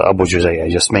Abu Juzay I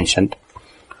just mentioned,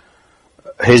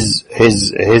 his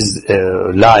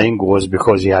lying was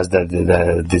because he has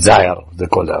the desire, they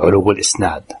call it ulul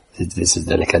isnad. This is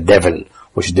like a devil,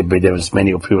 which the devils,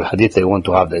 many of people hadith, they want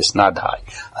to have the isnad high.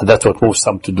 And that's what moves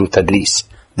some to do tadlis.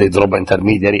 They drop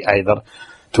intermediary either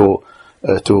to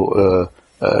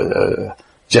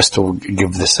just to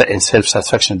give the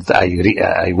self-satisfaction that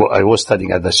I was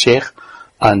studying at the Sheikh,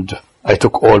 and I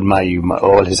took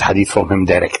all his hadith from him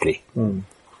directly.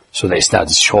 So the isnad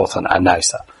is short and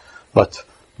nicer. But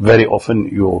very often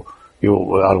you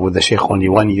are with the Sheikh only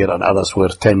 1 year, and others were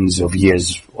tens of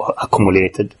years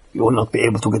accumulated. You will not be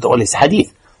able to get all his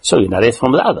hadith. So you narrate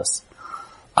from the others.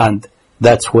 And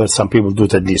that's where some people do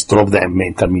it, at least drop the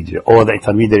intermediary. Or the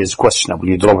intermediary is questionable.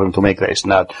 You drop him to make the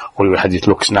isnad, or your hadith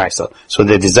looks nicer. So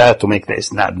the desire to make the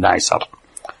isnad nicer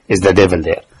is the devil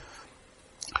there.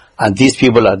 And these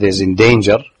people are in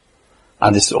danger.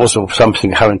 And this is also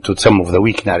something happened to some of the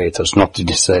weak narrators, not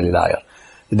necessarily liar.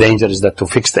 The danger is that to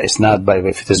fix the isnad by,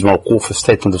 if it is mawquf, a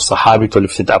statement of Sahabi, to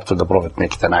lift it up to the Prophet,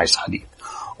 make it a nice hadith.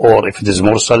 Or if it is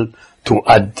mursal, to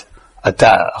add a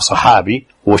Sahabi,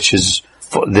 which is,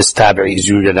 this Tabi'i is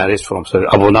usually narrated from,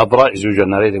 Abu Nadra is usually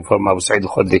narrating from Abu Sa'id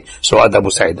al-Khudri. So add Abu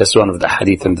Sa'id, that's one of the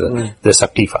hadith in the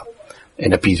Saqifa,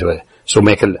 in a piece of it. So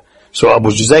Abu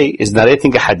Juzay is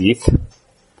narrating a hadith,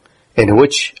 in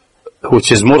which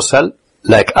is mursal,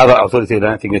 like other authority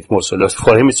narrating it mursal.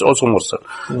 For him it's also mursal.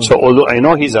 So although I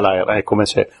know he's a liar, I come and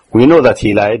say, we know that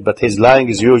he lied, but his lying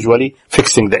is usually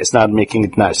fixing the isnad, making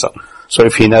it nicer. So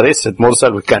if he narrates it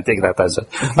mursal, we can't take that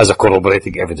as a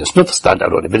corroborating evidence, not a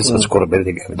standalone evidence, as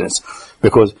corroborating evidence.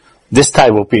 Because this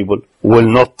type of people will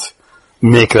not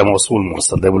make the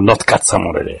mursal. They will not cut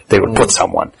someone there. They will put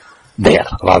someone there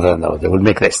rather than they will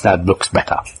make the isnad looks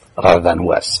better rather than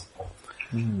worse.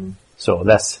 So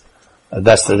that's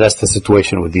the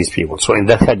situation with these people. So in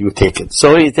that case, you take it.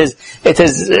 So it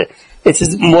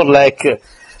is more like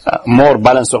more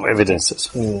balance of evidences.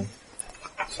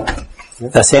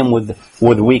 The same with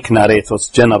weak narrators.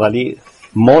 Generally,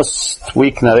 most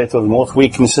weak narrators, most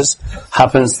weaknesses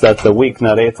happens that the weak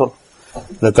narrator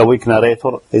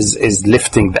is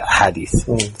lifting the hadith.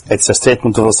 It's a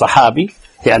statement of a Sahabi.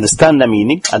 He understands the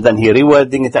meaning, and then he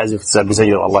rewording it as if it's a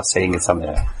messenger of Allah saying it something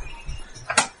like that.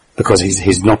 Because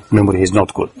his memory is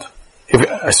not good.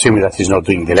 Assuming that he's not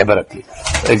doing deliberately.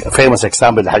 A famous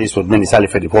example, the hadith with many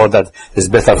Salaf report that it's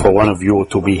better for one of you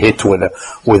to be hit with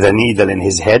a needle in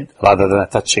his head rather than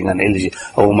touching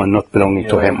a woman not belonging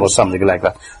to him or something like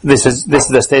that. This is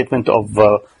the statement of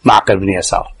Ma'qil ibn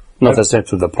Yasar, not a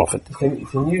statement of the Prophet.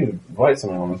 Can you write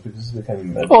something on this, because this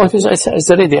became... it's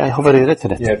already, I have already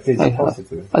written it. Yeah, please post it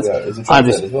to me. Is it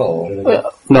translated as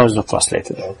well? No, it's not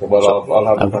translated. Okay, well, I'll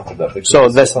have a crack at that, because so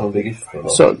that's not a big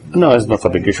issue. No, it's not a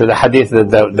big issue. The hadith,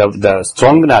 the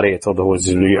strong narrator, who is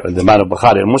the man of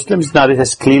Bukhari and Muslims,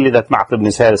 narrates clearly that Ma'qil ibn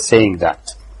Yasar is saying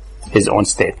that, his own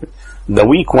statement. The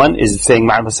weak one is saying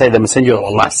Ma'qil ibn Yasar, the messenger of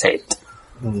Allah said,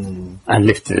 and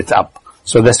lifted it up.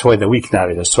 So that's why the weak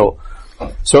narrator. So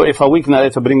if a weak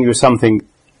narrator brings you something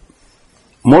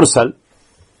mursal,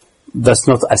 that's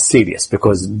not as serious,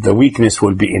 because the weakness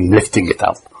will be in lifting it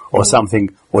up. Or something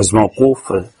was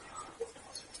mawquf,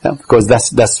 because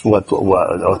that's what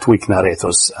weak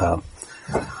narrators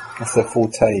That's a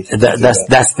forte.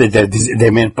 That's the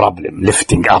main problem,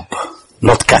 lifting up,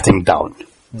 not cutting down.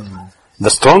 The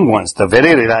strong ones, the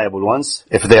very reliable ones,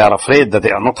 if they are afraid that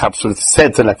they are not absolutely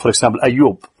certain, like for example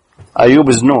Ayub. Ayub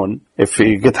is known, if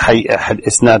you get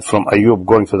isnad from Ayub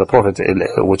going to the Prophet,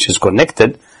 which is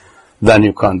connected, then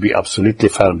you can't be absolutely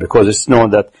firm, because it's known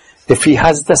that if he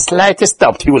has the slightest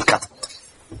doubt, he will cut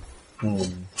it.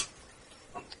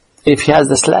 If he has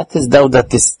the slightest doubt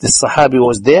that this Sahabi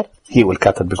was there, he will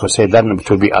cut it, because then it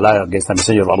will be a lie against the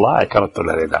Messenger of Allah. I cannot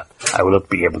tolerate that. I will not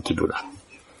be able to do that.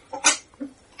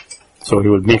 So he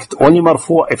will make it only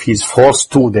marfu' if he's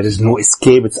forced to. There is no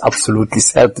escape. It's absolutely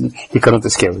certain. He cannot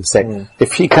escape.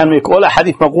 If he can make all a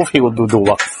hadith mawquf, he will do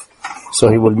waqf. So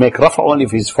he will make rafa' only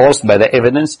if he's forced by the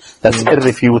evidence that's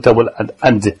irrefutable and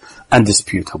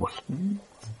undisputable.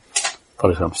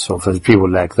 For example, so for people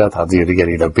like that, are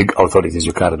really the big authorities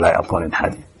you can rely upon in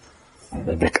hadith.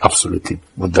 They make absolutely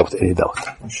without any doubt.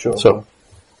 Sure. So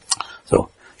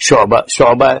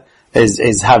Shu'bah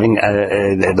is having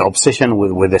the obsession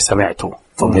with the sami'tu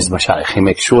from his mashayikh. He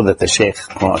makes sure that the Sheikh,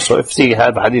 so if he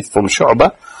have hadith from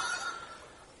Shu'bah,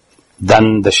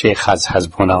 then the Sheikh has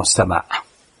pronounced sama'.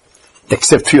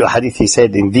 Except few hadith he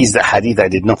said, in these hadith I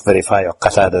did not verify or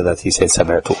qatada that he said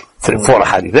sami'tu. 4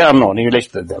 hadith. They are known, you relate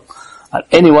to them. And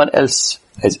anyone else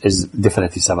is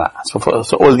definitely sama'.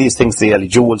 So all these things, they are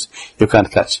jewels you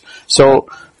can't catch. So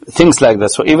things like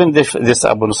that. So even this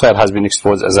Abu Nusayr has been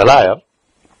exposed as a liar,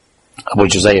 Abu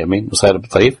Juzayy, Nusayr ibn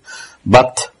Tarif,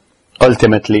 but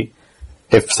ultimately,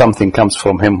 if something comes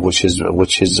from him which is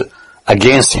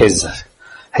against his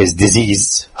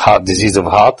disease, disease of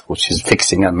heart, which is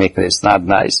fixing and making it not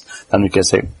nice, then we can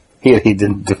say, here he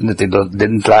definitely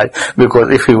didn't lie, because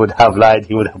if he would have lied,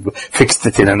 he would have fixed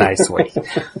it in a nice way.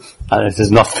 And it is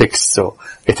not fixed, so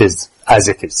it is as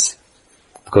it is.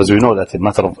 Because we know that the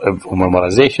matter of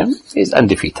memorization is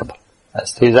undefeatable.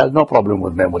 He has no problem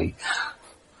with memory.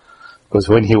 Because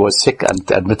when he was sick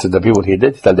and admitted the people he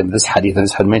did, he told them this hadith, and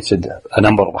this had mentioned a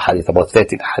number of hadith, about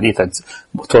 13 hadith, and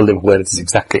told them where it is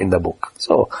exactly in the book.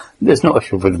 So there's no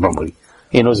issue with memory.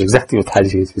 He knows exactly what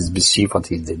hadith is mischief, what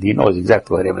he did. He knows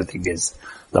exactly where everything is.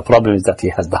 The problem is that he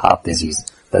has the heart disease,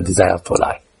 the desire to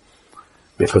lie.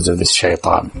 Because of this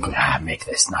shaitan, make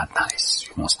this not nice.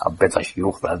 You must have better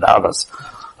shuyukh than the others.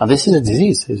 And this is a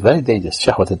disease. It's very dangerous.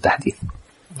 Shahwat al-tahdith.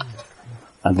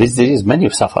 And this disease, many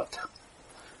have suffered.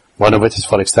 One of it is,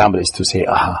 for example, is to say,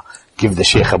 give the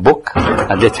Sheikh a book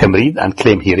and let him read and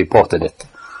claim he reported it.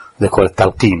 They call it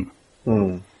talqeen.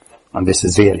 And this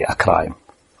is really a crime.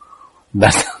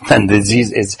 Then the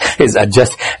disease is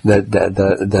adjust, the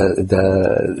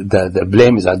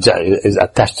blame is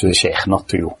attached to the Sheikh, not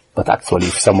to you. But actually,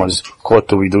 if someone is caught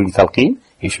to be doing talqeen,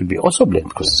 he should be also blamed,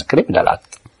 because it's a criminal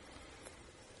act.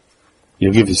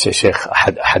 You give the Sheikh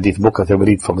a hadith book, and he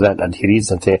read from that, and he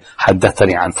reads and say,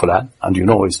 haddathani an fulan, and you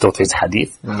know he's taught his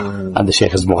hadith, and the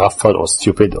Sheikh is mughaffal or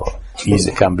stupid or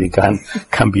easy, can be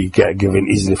given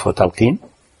easily for talqeen.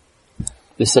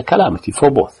 This is a calamity for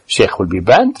both. Sheikh will be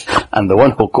banned, and the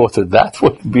one who quoted that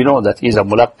will be known that he's a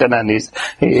mulaqan and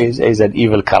he is an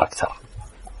evil character.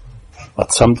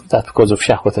 But some do that because of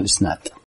shahwat al-isnad.